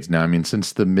 decades now. I mean,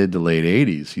 since the mid to late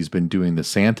 80s, he's been doing the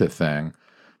Santa thing.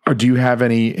 Or do you have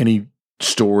any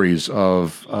stories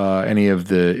of any of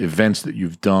the events that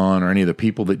you've done or any of the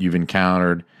people that you've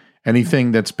encountered?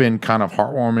 Anything that's been kind of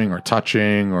heartwarming or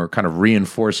touching or kind of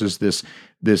reinforces this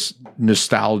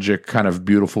nostalgic kind of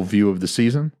beautiful view of the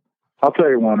season? I'll tell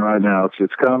you one right now.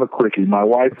 It's kind of a quickie. My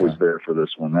wife was there for this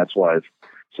one. That's why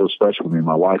so special to me.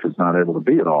 My wife is not able to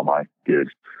be at all my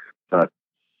gigs, but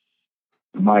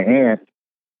my aunt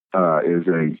is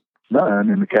a nun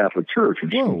in the Catholic Church,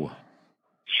 and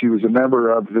she was a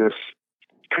member of this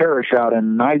parish out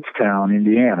in Knightstown,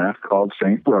 Indiana, called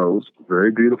St. Rose, a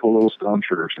very beautiful little stone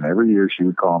church. And every year she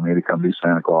would call me to come do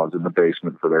Santa Claus in the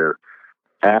basement for their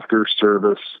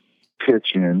after-service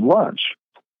pitch-in lunch.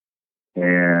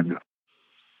 And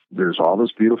there's all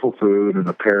this beautiful food, and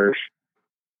the parish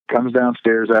comes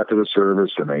downstairs after the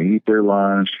service, and they eat their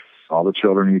lunch. All the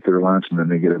children eat their lunch, and then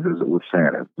they get a visit with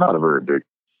Santa. It's not a very big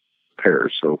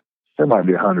parish, so there might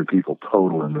be 100 people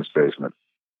total in this basement.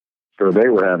 So they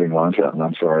were having lunch, and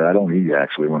I'm sorry, I don't eat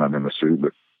actually when I'm in the suit,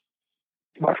 but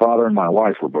my father and my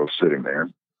wife were both sitting there,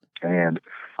 and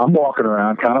I'm walking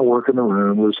around, kind of working the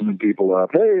room, listening to people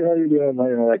up. Hey, how you doing?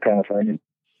 You know, that kind of thing. And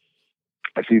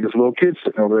I see this little kid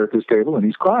sitting over there at this table, and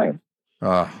he's crying.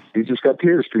 He's just got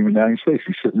tears streaming down his face.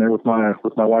 He's sitting there with my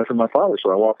wife and my father.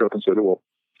 So I walked up and said, well,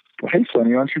 hey,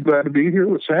 Sonny, aren't you glad to be here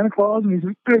with Santa Claus? And he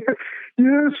said,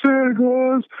 yes, Santa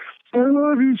Claus, I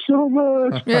love you so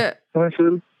much. Yeah. And I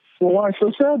said, well, why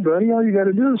so sad, buddy? All you got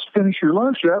to do is finish your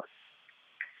lunch up,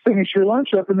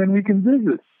 and then we can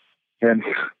visit. And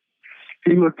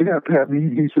he looked up at me,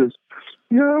 and he says,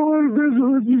 yeah, I want to visit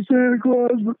with you, Santa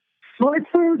Claus, but my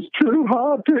food's too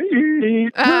hot to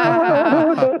eat.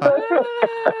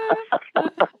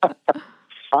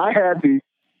 I had the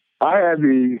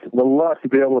luck to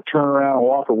be able to turn around and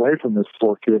walk away from this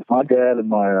poor kid. My dad and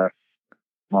my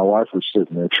wife were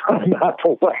sitting there trying not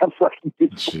to laugh like me.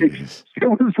 Jeez. It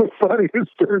was the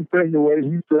funniest thing the way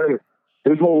he said it.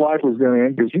 His whole life was going to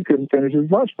end because he couldn't finish his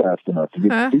lunch fast enough to get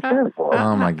to see Santa Claus.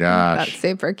 Oh my gosh. That's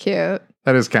super cute.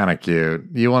 That is kind of cute.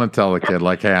 You want to tell the kid,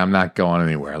 like, hey, I'm not going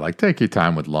anywhere. Like, take your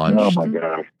time with lunch. Oh my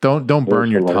God. Don't burn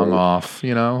your tongue off,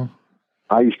 you know?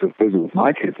 I used to visit with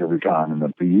my kids every time, and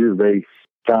the year they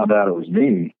found out it was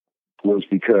me was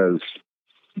because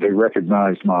they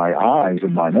recognized my eyes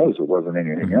and my nose. It wasn't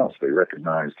anything else. They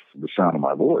recognized the sound of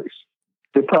my voice.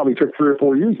 It probably took 3 or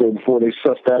 4 years though before they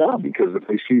sussed that out, because if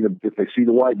they see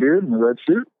the white beard and the red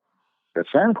suit,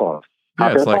 that's Santa Claus.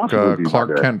 Yeah, it's like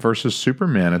Clark Kent versus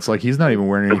Superman. It's like he's not even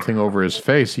wearing anything over his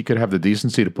face. He could have the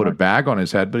decency to put a bag on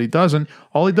his head, but he doesn't.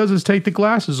 All he does is take the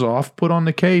glasses off, put on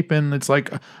the cape, and it's like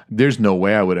there's no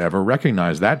way I would ever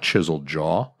recognize that chiseled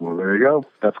jaw. Well, there you go.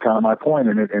 That's kind of my point,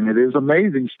 and it is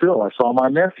amazing still. I saw my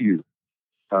nephew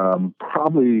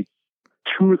probably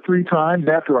 2 or 3 times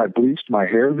after I bleached my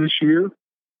hair this year.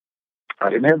 I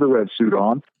didn't have the red suit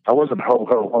on. I wasn't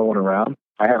ho-ho-hoing around.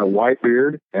 I had a white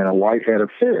beard and a white head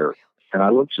of hair, and I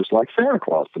looked just like Santa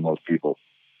Claus to most people.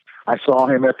 I saw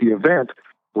him at the event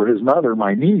where his mother,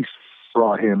 my niece,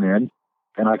 brought him in,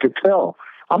 and I could tell.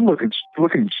 I'm looking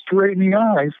straight in the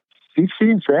eyes. He's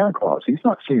seeing Santa Claus. He's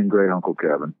not seeing Great Uncle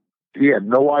Kevin. He had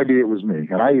no idea it was me.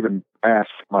 And I even asked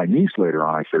my niece later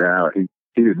on. I said,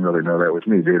 he didn't really know that was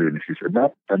me, did he? And she said,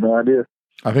 no, I had no idea.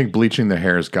 I think bleaching the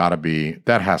hair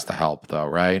that has to help though,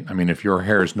 right? I mean, if your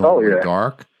hair is normally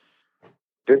dark.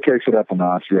 It takes it up a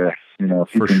notch, yeah. You know,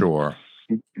 sure.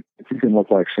 If you can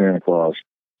look like Santa Claus,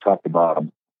 top to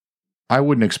bottom. I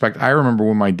remember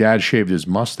when my dad shaved his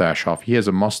mustache off. He has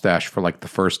a mustache for like the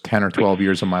first 10 or 12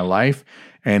 years of my life.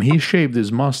 And he shaved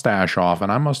his mustache off,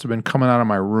 and I must have been coming out of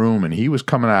my room, and he was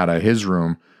coming out of his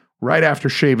room right after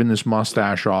shaving this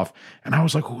mustache off. And I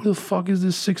was like, who the fuck is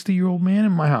this 60-year-old man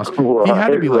in my house? He had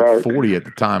to be like 40 at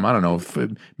the time. I don't know,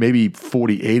 maybe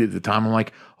 48 at the time. I'm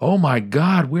like, oh my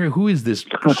God, who is this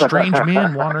strange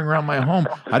man wandering around my home?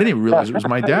 I didn't even realize it was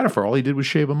my dad. For all he did was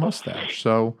shave a mustache.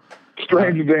 So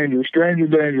stranger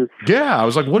danger. Yeah, I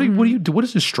was like, what do you do? What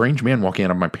is this strange man walking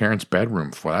out of my parents'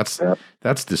 bedroom for?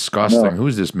 That's disgusting.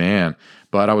 Who's this man?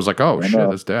 But I was like, oh shit,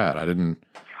 that's Dad. I didn't,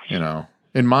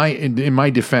 In my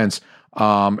defense,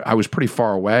 I was pretty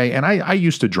far away, and I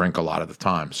used to drink a lot of the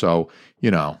time. So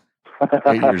 8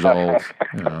 years old,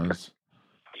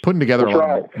 putting together a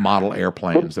lot of model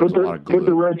airplanes. There was a lot of glue. Put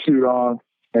the red suit on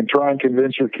and try and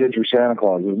convince your kids you're Santa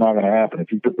Claus. It's not going to happen.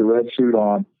 If you put the red suit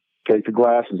on, take the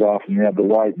glasses off, and you have the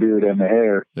white beard and the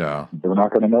hair, they're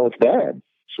not going to know it's Dad.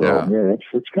 So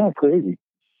it's kind of crazy.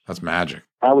 That's magic.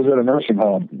 I was at a nursing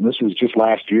home. This was just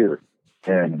last year,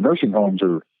 and nursing homes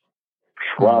are.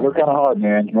 Wow, they're kind of hard,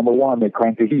 man. Number one, they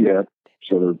crank the heat up,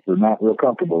 so they're not real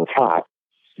comfortable. It's hot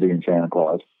being Santa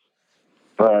Claus.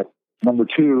 But number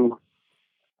two,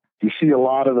 you see a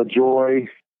lot of the joy,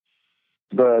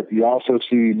 but you also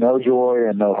see no joy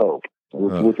and no hope.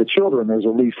 With the children, there's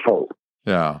at least hope.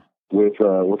 Yeah. With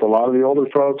a lot of the older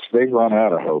folks, they've run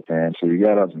out of hope, man. So you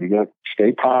gotta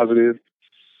stay positive.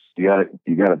 You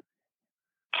gotta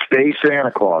stay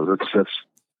Santa Claus. That's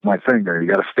my thing there. You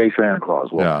gotta stay Santa Claus.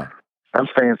 Well, I'm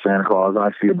staying Santa Claus, and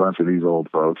I see a bunch of these old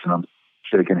folks, and I'm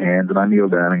shaking hands, and I kneel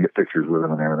down and get pictures with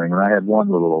them and everything. And I had one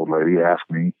little old lady ask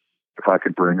me if I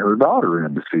could bring her daughter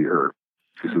in to see her.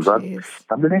 She says,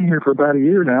 I've been in here for about a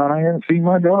year now, and I haven't seen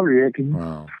my daughter yet.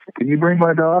 Can you bring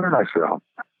my daughter? And I said,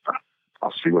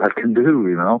 I'll see what I can do,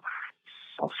 you know.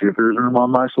 I'll see if there's room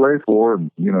on my sleigh for her.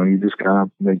 And, you know, you just kind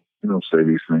of make, you know, say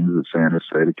these things that Santa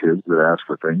say to kids that ask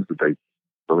for things that they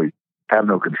really have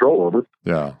no control over.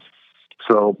 Yeah.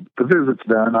 So the visit's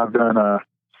done. I've done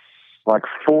like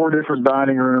 4 different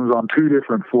dining rooms on 2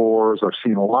 different floors. I've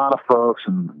seen a lot of folks,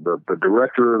 and the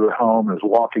director of the home is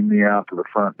walking me out to the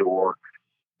front door,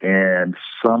 and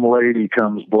some lady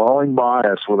comes blowing by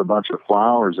us with a bunch of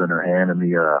flowers in her hand, and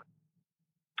the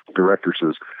director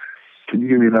says, "Can you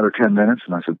give me another 10 minutes?"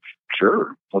 And I said,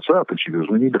 "Sure. What's up?" And she goes,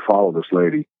 "We need to follow this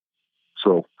lady."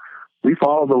 So we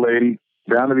followed the lady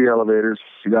down to the elevators.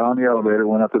 She got on the elevator,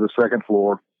 went up to the 2nd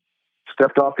floor,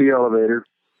 stepped off the elevator,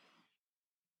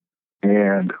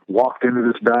 and walked into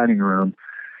this dining room.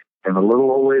 And the little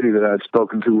old lady that I'd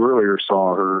spoken to earlier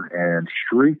saw her and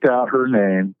shrieked out her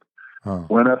name,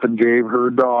 went up and gave her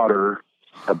daughter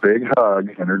a big hug,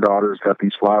 and her daughter's got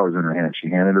these flowers in her hand. She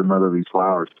handed her mother these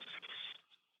flowers.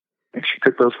 And she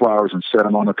took those flowers and set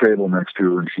them on the table next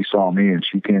to her, and she saw me, and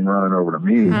she came running over to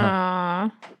me,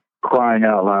 crying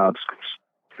out loud.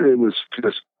 It was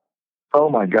just, oh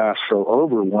my gosh, so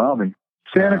overwhelming.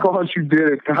 Santa Claus, you did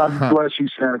it. God bless you,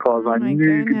 Santa Claus. I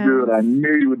knew you could do it. I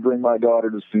knew you would bring my daughter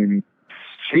to see me.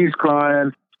 She's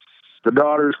crying. The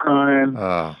daughter's crying.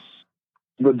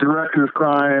 The director's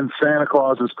crying. Santa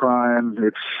Claus is crying.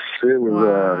 It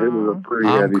was a pretty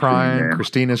heavy I'm crying. scene, man.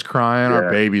 Christina's crying. Our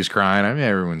baby's crying. I mean,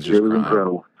 everyone's just crying. It was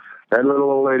incredible. That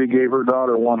little old lady gave her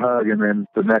daughter one hug, and then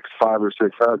the next 5 or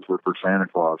 6 hugs were for Santa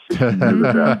Claus. She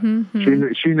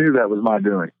knew that was my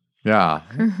doing. Yeah.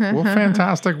 Well,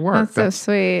 fantastic work. That's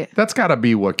so sweet. That's got to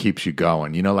be what keeps you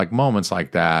going. You know, like moments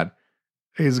like that.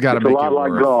 It's got to make it worth. It's a lot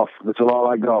like golf. It's a lot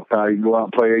like golf, pal. You can go out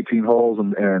and play 18 holes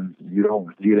and you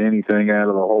don't get anything out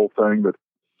of the whole thing, but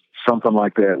something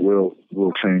like that will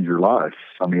change your life.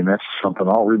 I mean, that's something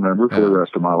I'll remember for the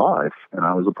rest of my life. And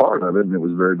I was a part of it, and it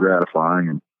was very gratifying.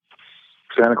 And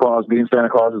being Santa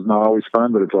Claus is not always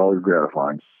fun, but it's always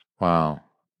gratifying. Wow.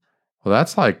 Well,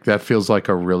 that feels like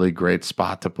a really great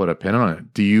spot to put a pin on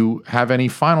it. Do you have any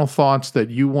final thoughts that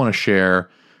you want to share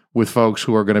with folks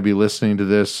who are going to be listening to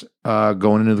this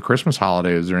going into the Christmas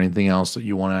holiday? Is there anything else that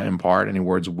you want to impart? Any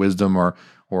words of wisdom or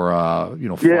fun?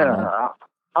 Yeah,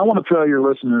 I want to tell your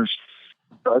listeners,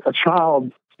 a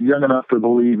child young enough to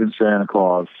believe in Santa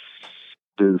Claus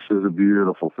is a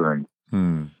beautiful thing.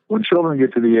 When children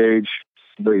get to the age,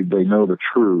 they know the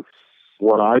truth.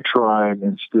 What I try and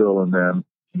instill in them,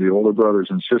 the older brothers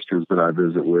and sisters that I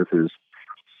visit with, is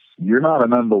you're not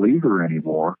an unbeliever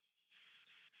anymore.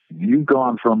 You've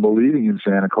gone from believing in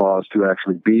Santa Claus to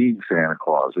actually being Santa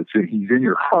Claus. He's in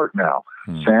your heart now.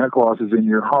 Santa Claus is in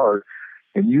your heart,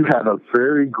 and you have a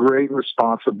very great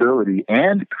responsibility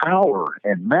and power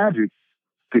and magic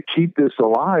to keep this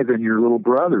alive in your little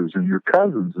brothers and your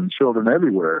cousins and children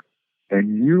everywhere.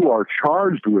 And you are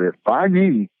charged with, by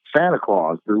me, Santa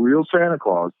Claus, the real Santa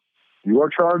Claus, you are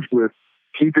charged with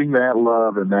keeping that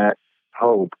love and that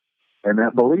hope and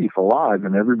that belief alive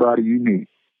in everybody you meet.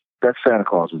 That's Santa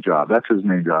Claus's job. That's his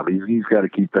main job. He's got to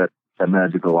keep that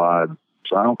magic alive.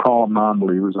 So I don't call them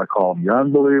non-believers. I call them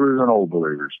young believers and old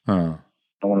believers. I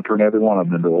want to turn every one of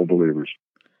them into old believers.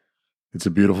 It's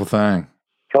a beautiful thing.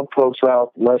 Help folks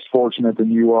out less fortunate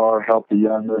than you are. Help the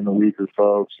younger and the weaker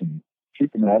folks, and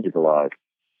keep the magic alive.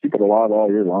 Keep it alive all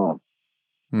year long.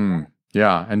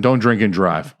 Yeah, and don't drink and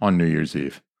drive on New Year's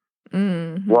Eve.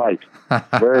 Right.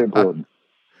 Very important.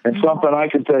 And something I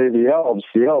can tell you, the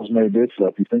elves made this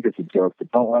up. You think it's a joke, but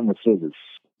don't run with scissors.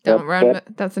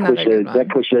 That's another good one.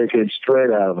 That cliche came straight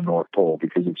out of the North Pole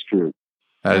because it's true.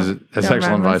 That's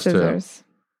excellent advice, too.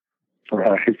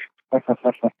 Right.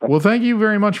 Well, thank you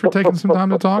very much for taking some time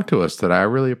to talk to us today. I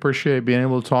really appreciate being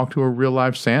able to talk to a real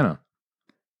live Santa.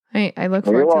 I look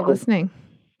forward to listening.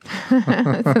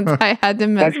 Since I had to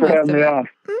miss. Thanks for having me on.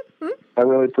 I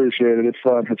really appreciate it. It's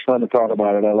fun. It's fun to talk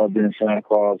about it. I love being Santa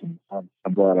Claus, and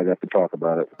I'm glad I got to talk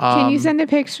about it. Can you send a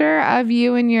picture of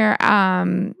you in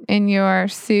your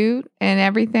suit and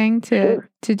everything to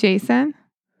Jason?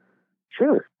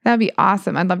 Sure. That'd be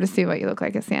awesome. I'd love to see what you look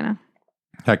like as Santa.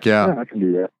 Heck yeah. Yeah, I can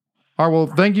do that. All right. Well,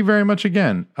 thank you very much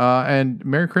again, and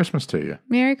Merry Christmas to you.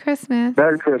 Merry Christmas.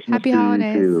 Merry Christmas. Happy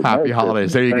holidays. Happy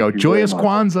holidays. There you go. Joyous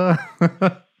Kwanzaa.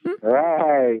 All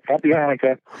right. Happy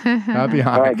Hanukkah. Happy Hanukkah.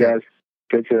 All right, guys.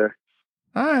 Take care.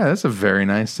 That's a very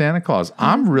nice Santa Claus.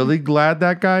 I'm really glad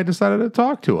that guy decided to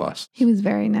talk to us. He was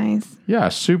very nice. Yeah,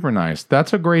 super nice.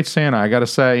 That's a great Santa. I got to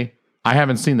say, I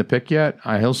haven't seen the pic yet.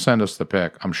 He'll send us the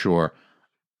pic, I'm sure.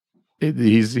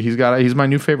 He's my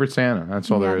new favorite Santa. That's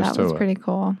all there is to it. That was pretty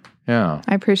cool. Yeah.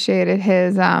 I appreciated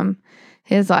his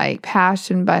like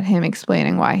passion, but him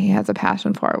explaining why he has a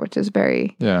passion for it, which is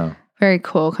very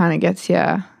cool. Kind of gets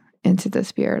you into the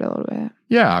spirit a little bit.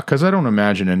 Yeah, because I don't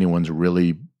imagine anyone's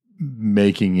really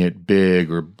making it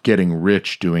big or getting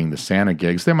rich doing the Santa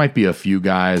gigs. There might be a few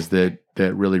guys that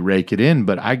really rake it in,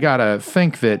 but I gotta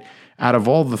think that out of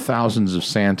all the thousands of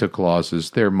Santa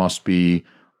Clauses, there must be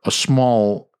a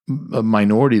small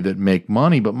minority that make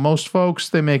money. But most folks,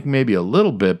 they make maybe a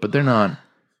little bit, but they're not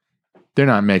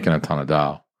making a ton of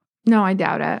dough. No, I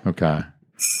doubt it. Okay.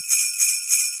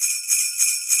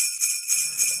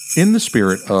 In the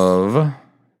spirit of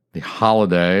the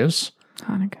holidays,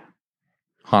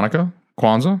 Hanukkah,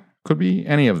 Kwanzaa, could be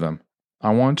any of them.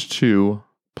 I want to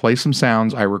play some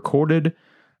sounds. I recorded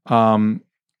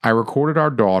our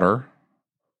daughter,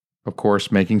 of course,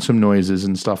 making some noises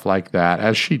and stuff like that,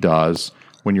 as she does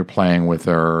when you're playing with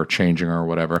her or changing her or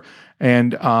whatever.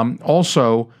 And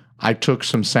also, I took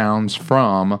some sounds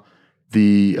from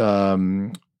the,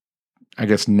 I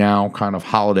guess now kind of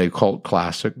holiday cult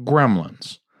classic,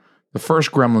 Gremlins. The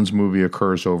first Gremlins movie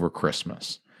occurs over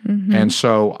Christmas. Mm-hmm. And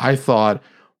so I thought,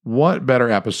 what better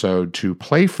episode to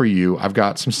play for you? I've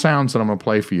got some sounds that I'm going to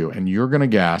play for you, and you're going to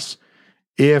guess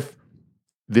if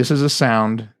this is a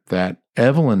sound that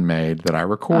Evelyn made that I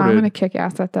recorded. I'm going to kick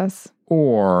ass at this.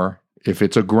 Or if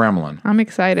it's a gremlin. I'm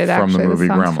excited, from actually. The movie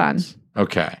this sounds Gremlins. Fun.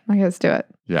 Okay. Okay, let's do it.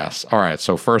 Yes. All right,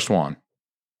 so first one.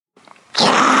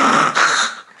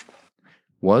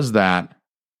 Was that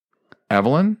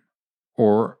Evelyn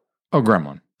or a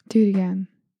gremlin? Do it again.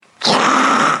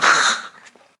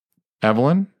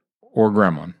 Evelyn or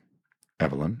gremlin?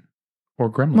 Evelyn or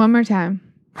gremlin? One more time.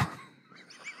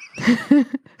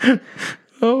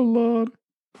 Oh, Lord.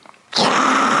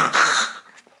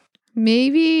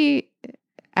 Maybe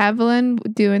Evelyn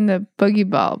doing the boogie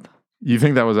bulb. You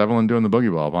think that was Evelyn doing the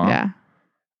boogie bulb, huh? Yeah.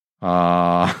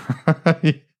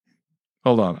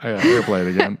 Hold on. I gotta play it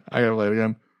again.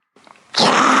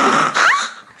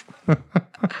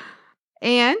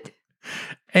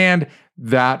 And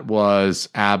that was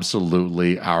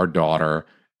absolutely our daughter.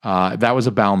 That was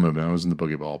a bowel movement. It was in the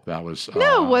boogie bulb. That was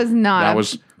no, it was not. That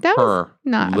was her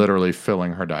not literally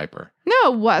filling her diaper.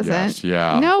 No, it wasn't. Yes,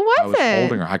 yeah. No, it wasn't. I was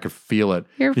holding her. I could feel it.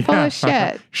 You're full of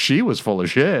shit. She was full of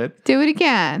shit. Do it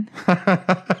again.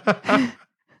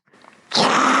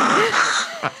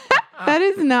 That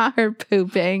is not her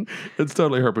pooping. It's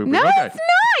totally her pooping. No, okay. it's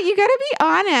not. You gotta be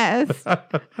honest.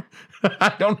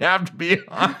 I don't have to be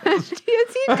honest.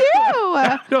 Yes, you do.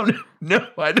 I don't.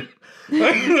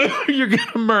 You're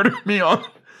gonna murder me on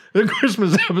the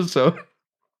Christmas episode.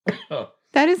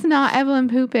 That is not Evelyn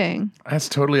pooping. That's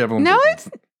totally Evelyn. No,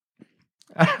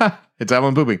 pooping. It's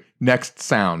Evelyn pooping. Next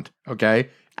sound, okay?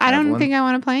 I don't think I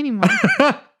want to play anymore.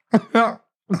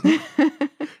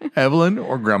 Evelyn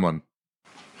or gremlin?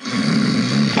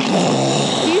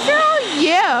 These are all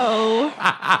you.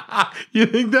 You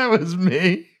think that was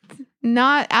me?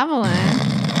 Not Evelyn.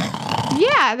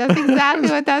 Yeah, that's exactly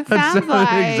what that sounds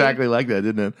like. Exactly like that,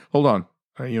 didn't it? Hold on.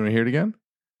 You want to hear it again?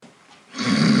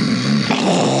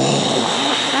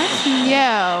 That's you.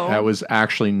 That was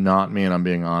actually not me, and I'm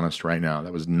being honest right now.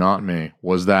 That was not me.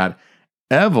 Was that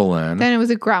Evelyn? Then it was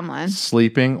a gremlin.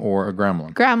 Sleeping or a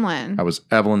gremlin? Gremlin. That was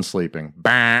Evelyn sleeping.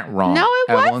 Bah, wrong. No,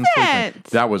 it Evelyn wasn't. Sleeping.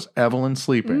 That was Evelyn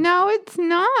sleeping. No, it's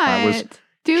not.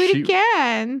 Do it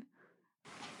again.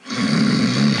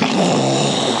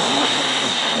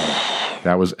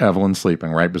 That was Evelyn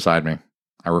sleeping right beside me.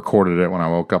 I recorded it when I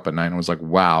woke up at night and was like,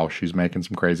 wow, she's making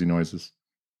some crazy noises.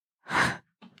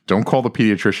 Don't call the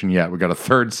pediatrician yet. We got a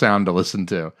third sound to listen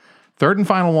to. Third and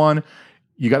final one.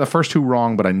 You got the first two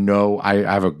wrong, but I know I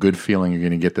have a good feeling you're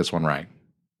going to get this one right.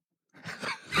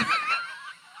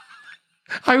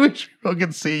 I wish people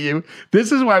could see you.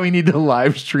 This is why we need to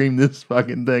live stream this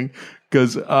fucking thing.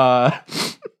 Because, You're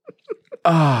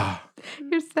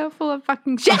so full of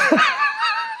fucking shit.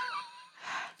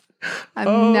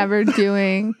 I'm never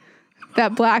doing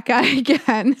that black guy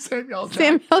again. Samuel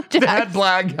Jackson. That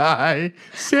black guy.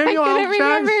 Samuel I L. couldn't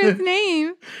Jackson. remember his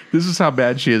name. This is how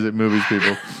bad she is at movies,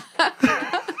 people.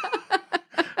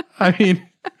 I mean,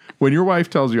 when your wife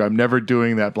tells you I'm never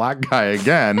doing that black guy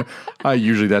again,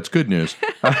 usually that's good news.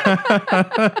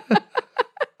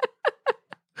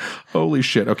 Holy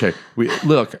shit. Okay.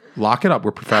 Lock it up.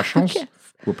 We're professionals. Yes.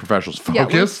 We're professionals. Yeah,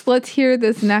 Focus. let's hear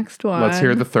this next one. Let's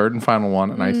hear the third and final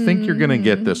one. And I think you're going to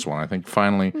get this one. I think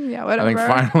finally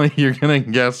you're going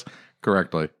to guess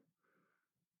correctly.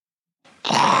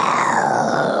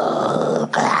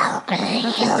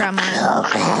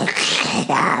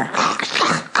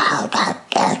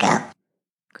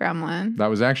 Gremlin. That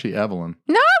was actually Evelyn.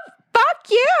 No, fuck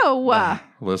you.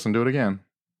 Listen to it again.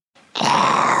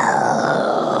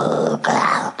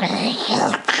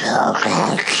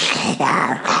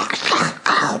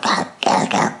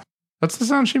 That's the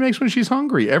sound she makes when she's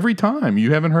hungry every time.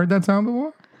 You haven't heard that sound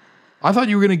before? I thought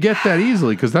you were going to get that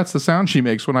easily because that's the sound she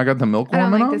makes when I got the milk warming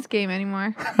I don't like on. this game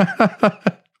anymore.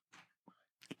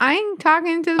 I ain't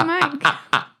talking to the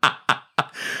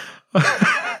mic.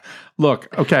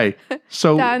 Look, okay.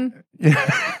 So Done.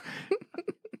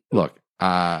 Look,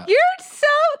 You're so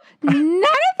none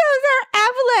of those are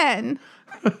Evelyn.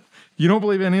 you don't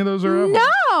believe any of those are Evelyn?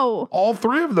 No. All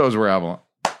three of those were Evelyn.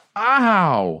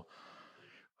 Ow.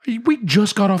 We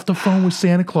just got off the phone with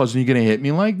Santa Claus and you're going to hit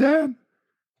me like that?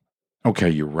 Okay,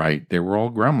 you're right. They were all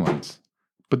gremlins.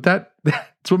 But that's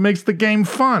what makes the game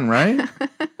fun, right?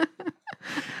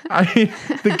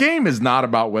 The game is not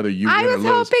about whether you win or lose. I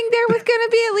was hoping there was going to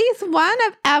be at least one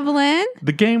of Evelyn.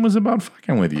 The game was about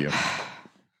fucking with you.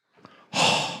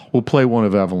 We'll play one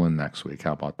of Evelyn next week.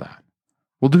 How about that?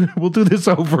 We'll do this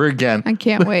over again. I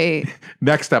can't wait.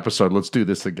 Next episode, let's do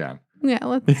this again. Yeah,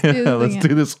 let's do this let's again.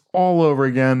 do this all over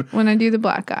again. When I do the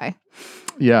black guy.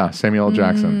 Yeah, Samuel L.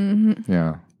 Jackson. Mm-hmm.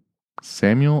 Yeah.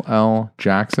 Samuel L.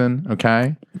 Jackson,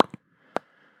 okay?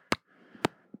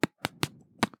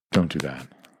 Don't do that.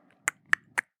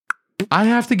 I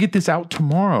have to get this out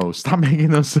tomorrow. Stop making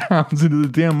those sounds into the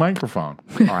damn microphone.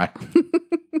 All right.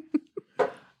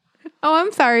 Oh,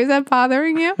 I'm sorry. Is that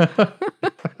bothering you?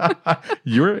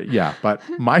 Yeah, but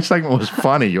my segment was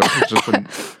funny. Yours was just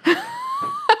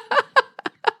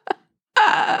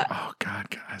Oh God,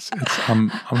 guys. I'm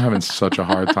having such a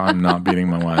hard time not beating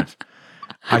my wife.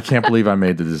 I can't believe I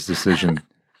made this decision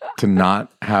to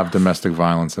not have domestic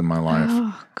violence in my life.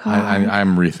 Oh, God.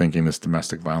 I'm rethinking this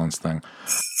domestic violence thing.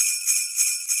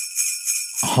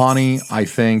 Honey, I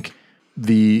think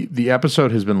the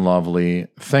episode has been lovely.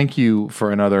 Thank you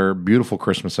for another beautiful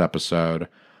Christmas episode.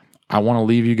 I want to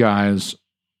leave you guys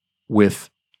with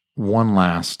one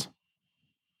last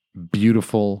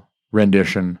beautiful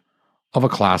rendition of a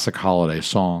classic holiday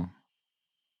song.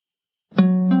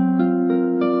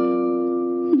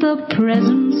 The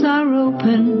presents are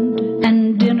opened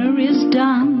and dinner is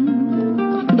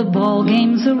done. The ball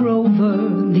games are over,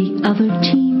 the other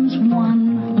team's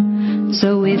won.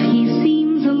 So if he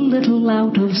seems a little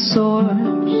out of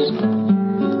sorts,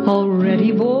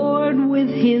 already bored with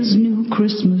his new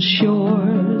Christmas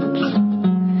shorts,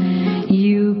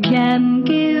 you can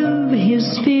give his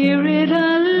spirit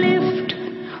a lift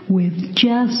with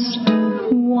just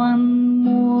one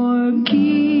more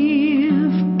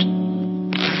gift.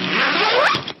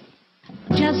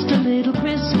 Just a little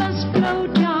Christmas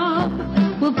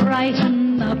blowjob will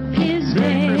brighten up his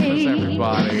day.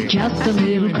 Everybody. Just a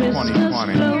little Christmas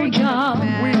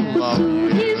blowjob will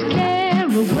soothe his care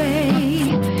away.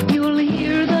 You'll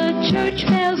hear the church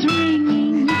bells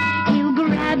ringing. He'll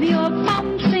grab your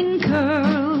bouncing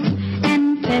curls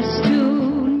and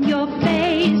festoon your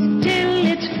face till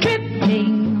it's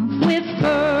dripping with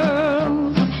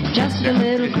pearls. Just a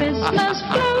little Christmas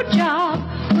blowjob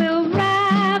will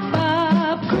wrap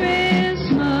up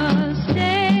Christmas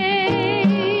Day.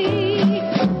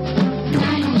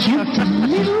 Just a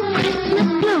little Christmas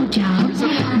blowjob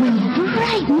will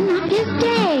brighten up his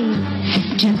day.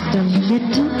 Just a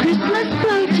little Christmas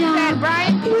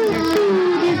blowjob will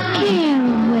soothe his care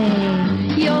away.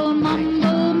 You'll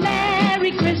mumble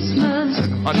Merry Christmas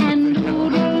and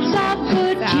oodles of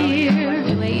good cheer,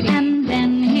 and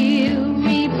then he'll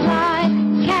reply,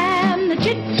 "Can the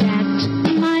chit-chat,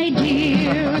 my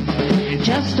dear."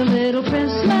 Just a little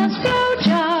Christmas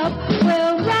blowjob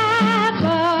will wrap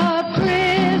up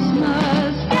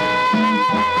Christmas Day.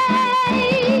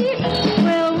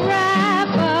 Will wrap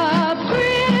up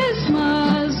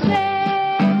Christmas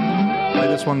Day. Play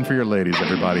this one for your ladies,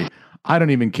 everybody. I don't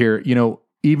even care. You know,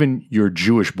 even your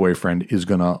Jewish boyfriend is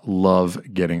going to love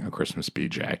getting a Christmas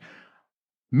BJ.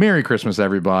 Merry Christmas,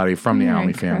 everybody, from the Merry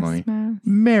Almy family. Christmas.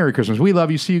 Merry Christmas. We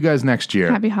love you. See you guys next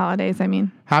year. Happy holidays, I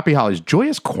mean. Happy holidays.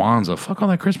 Joyous Kwanzaa. Fuck all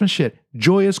that Christmas shit.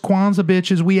 Joyous Kwanzaa,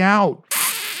 bitches. We out.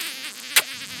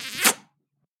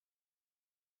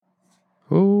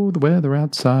 Oh, the weather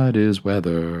outside is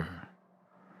weather.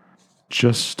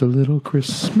 Just a little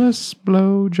Christmas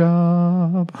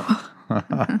blowjob.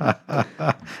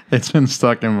 It's been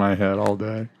stuck in my head all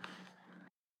day.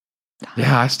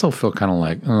 Yeah, I still feel kind of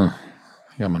like,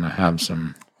 I'm going to have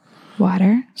some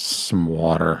water.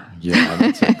 Yeah,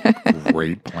 that's a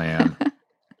great plan.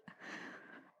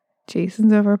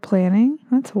 Jason's over planning.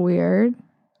 That's weird.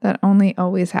 That only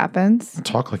always happens.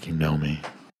 Talk like you know me.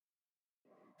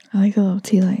 I like the little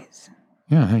tea lights.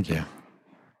 Yeah, thank you.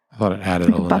 I thought it added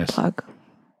Like a little butt nice. plug.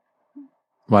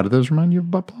 Why do those remind you of a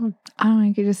butt plug? I don't know.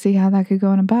 You could just see how that could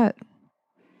go in a butt.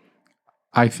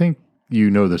 I think you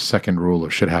know the second rule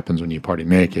of shit happens when you party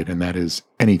naked, and that is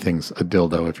anything's a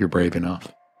dildo if you're brave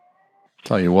enough.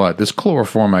 Tell you what, this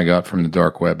chloroform I got from the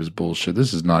dark web is bullshit.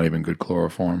 This is not even good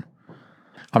chloroform.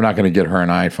 I'm not going to get her an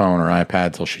iPhone or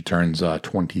iPad till she turns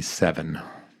 27.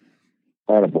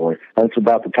 Attaboy. That's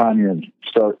about the time you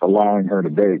start allowing her to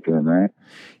date then, right?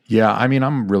 Yeah, I mean,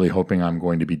 I'm really hoping I'm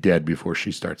going to be dead before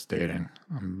she starts dating.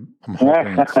 I'm hoping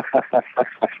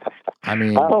I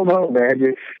mean, I don't know, man.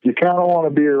 You kind of want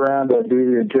to be around to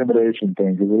do the intimidation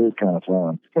thing because it is kind of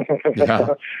fun. Yeah.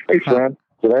 Hey, friend,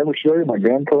 did I ever show you my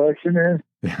gun collection here?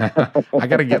 I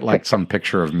got to get like some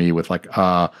picture of me with like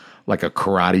a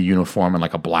karate uniform and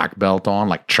like a black belt on,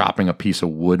 like chopping a piece of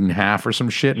wood in half or some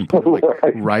shit and put it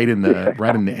like right in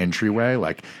the entryway,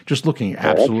 like just looking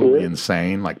absolutely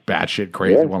insane, like batshit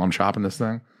crazy while I'm chopping this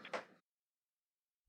thing.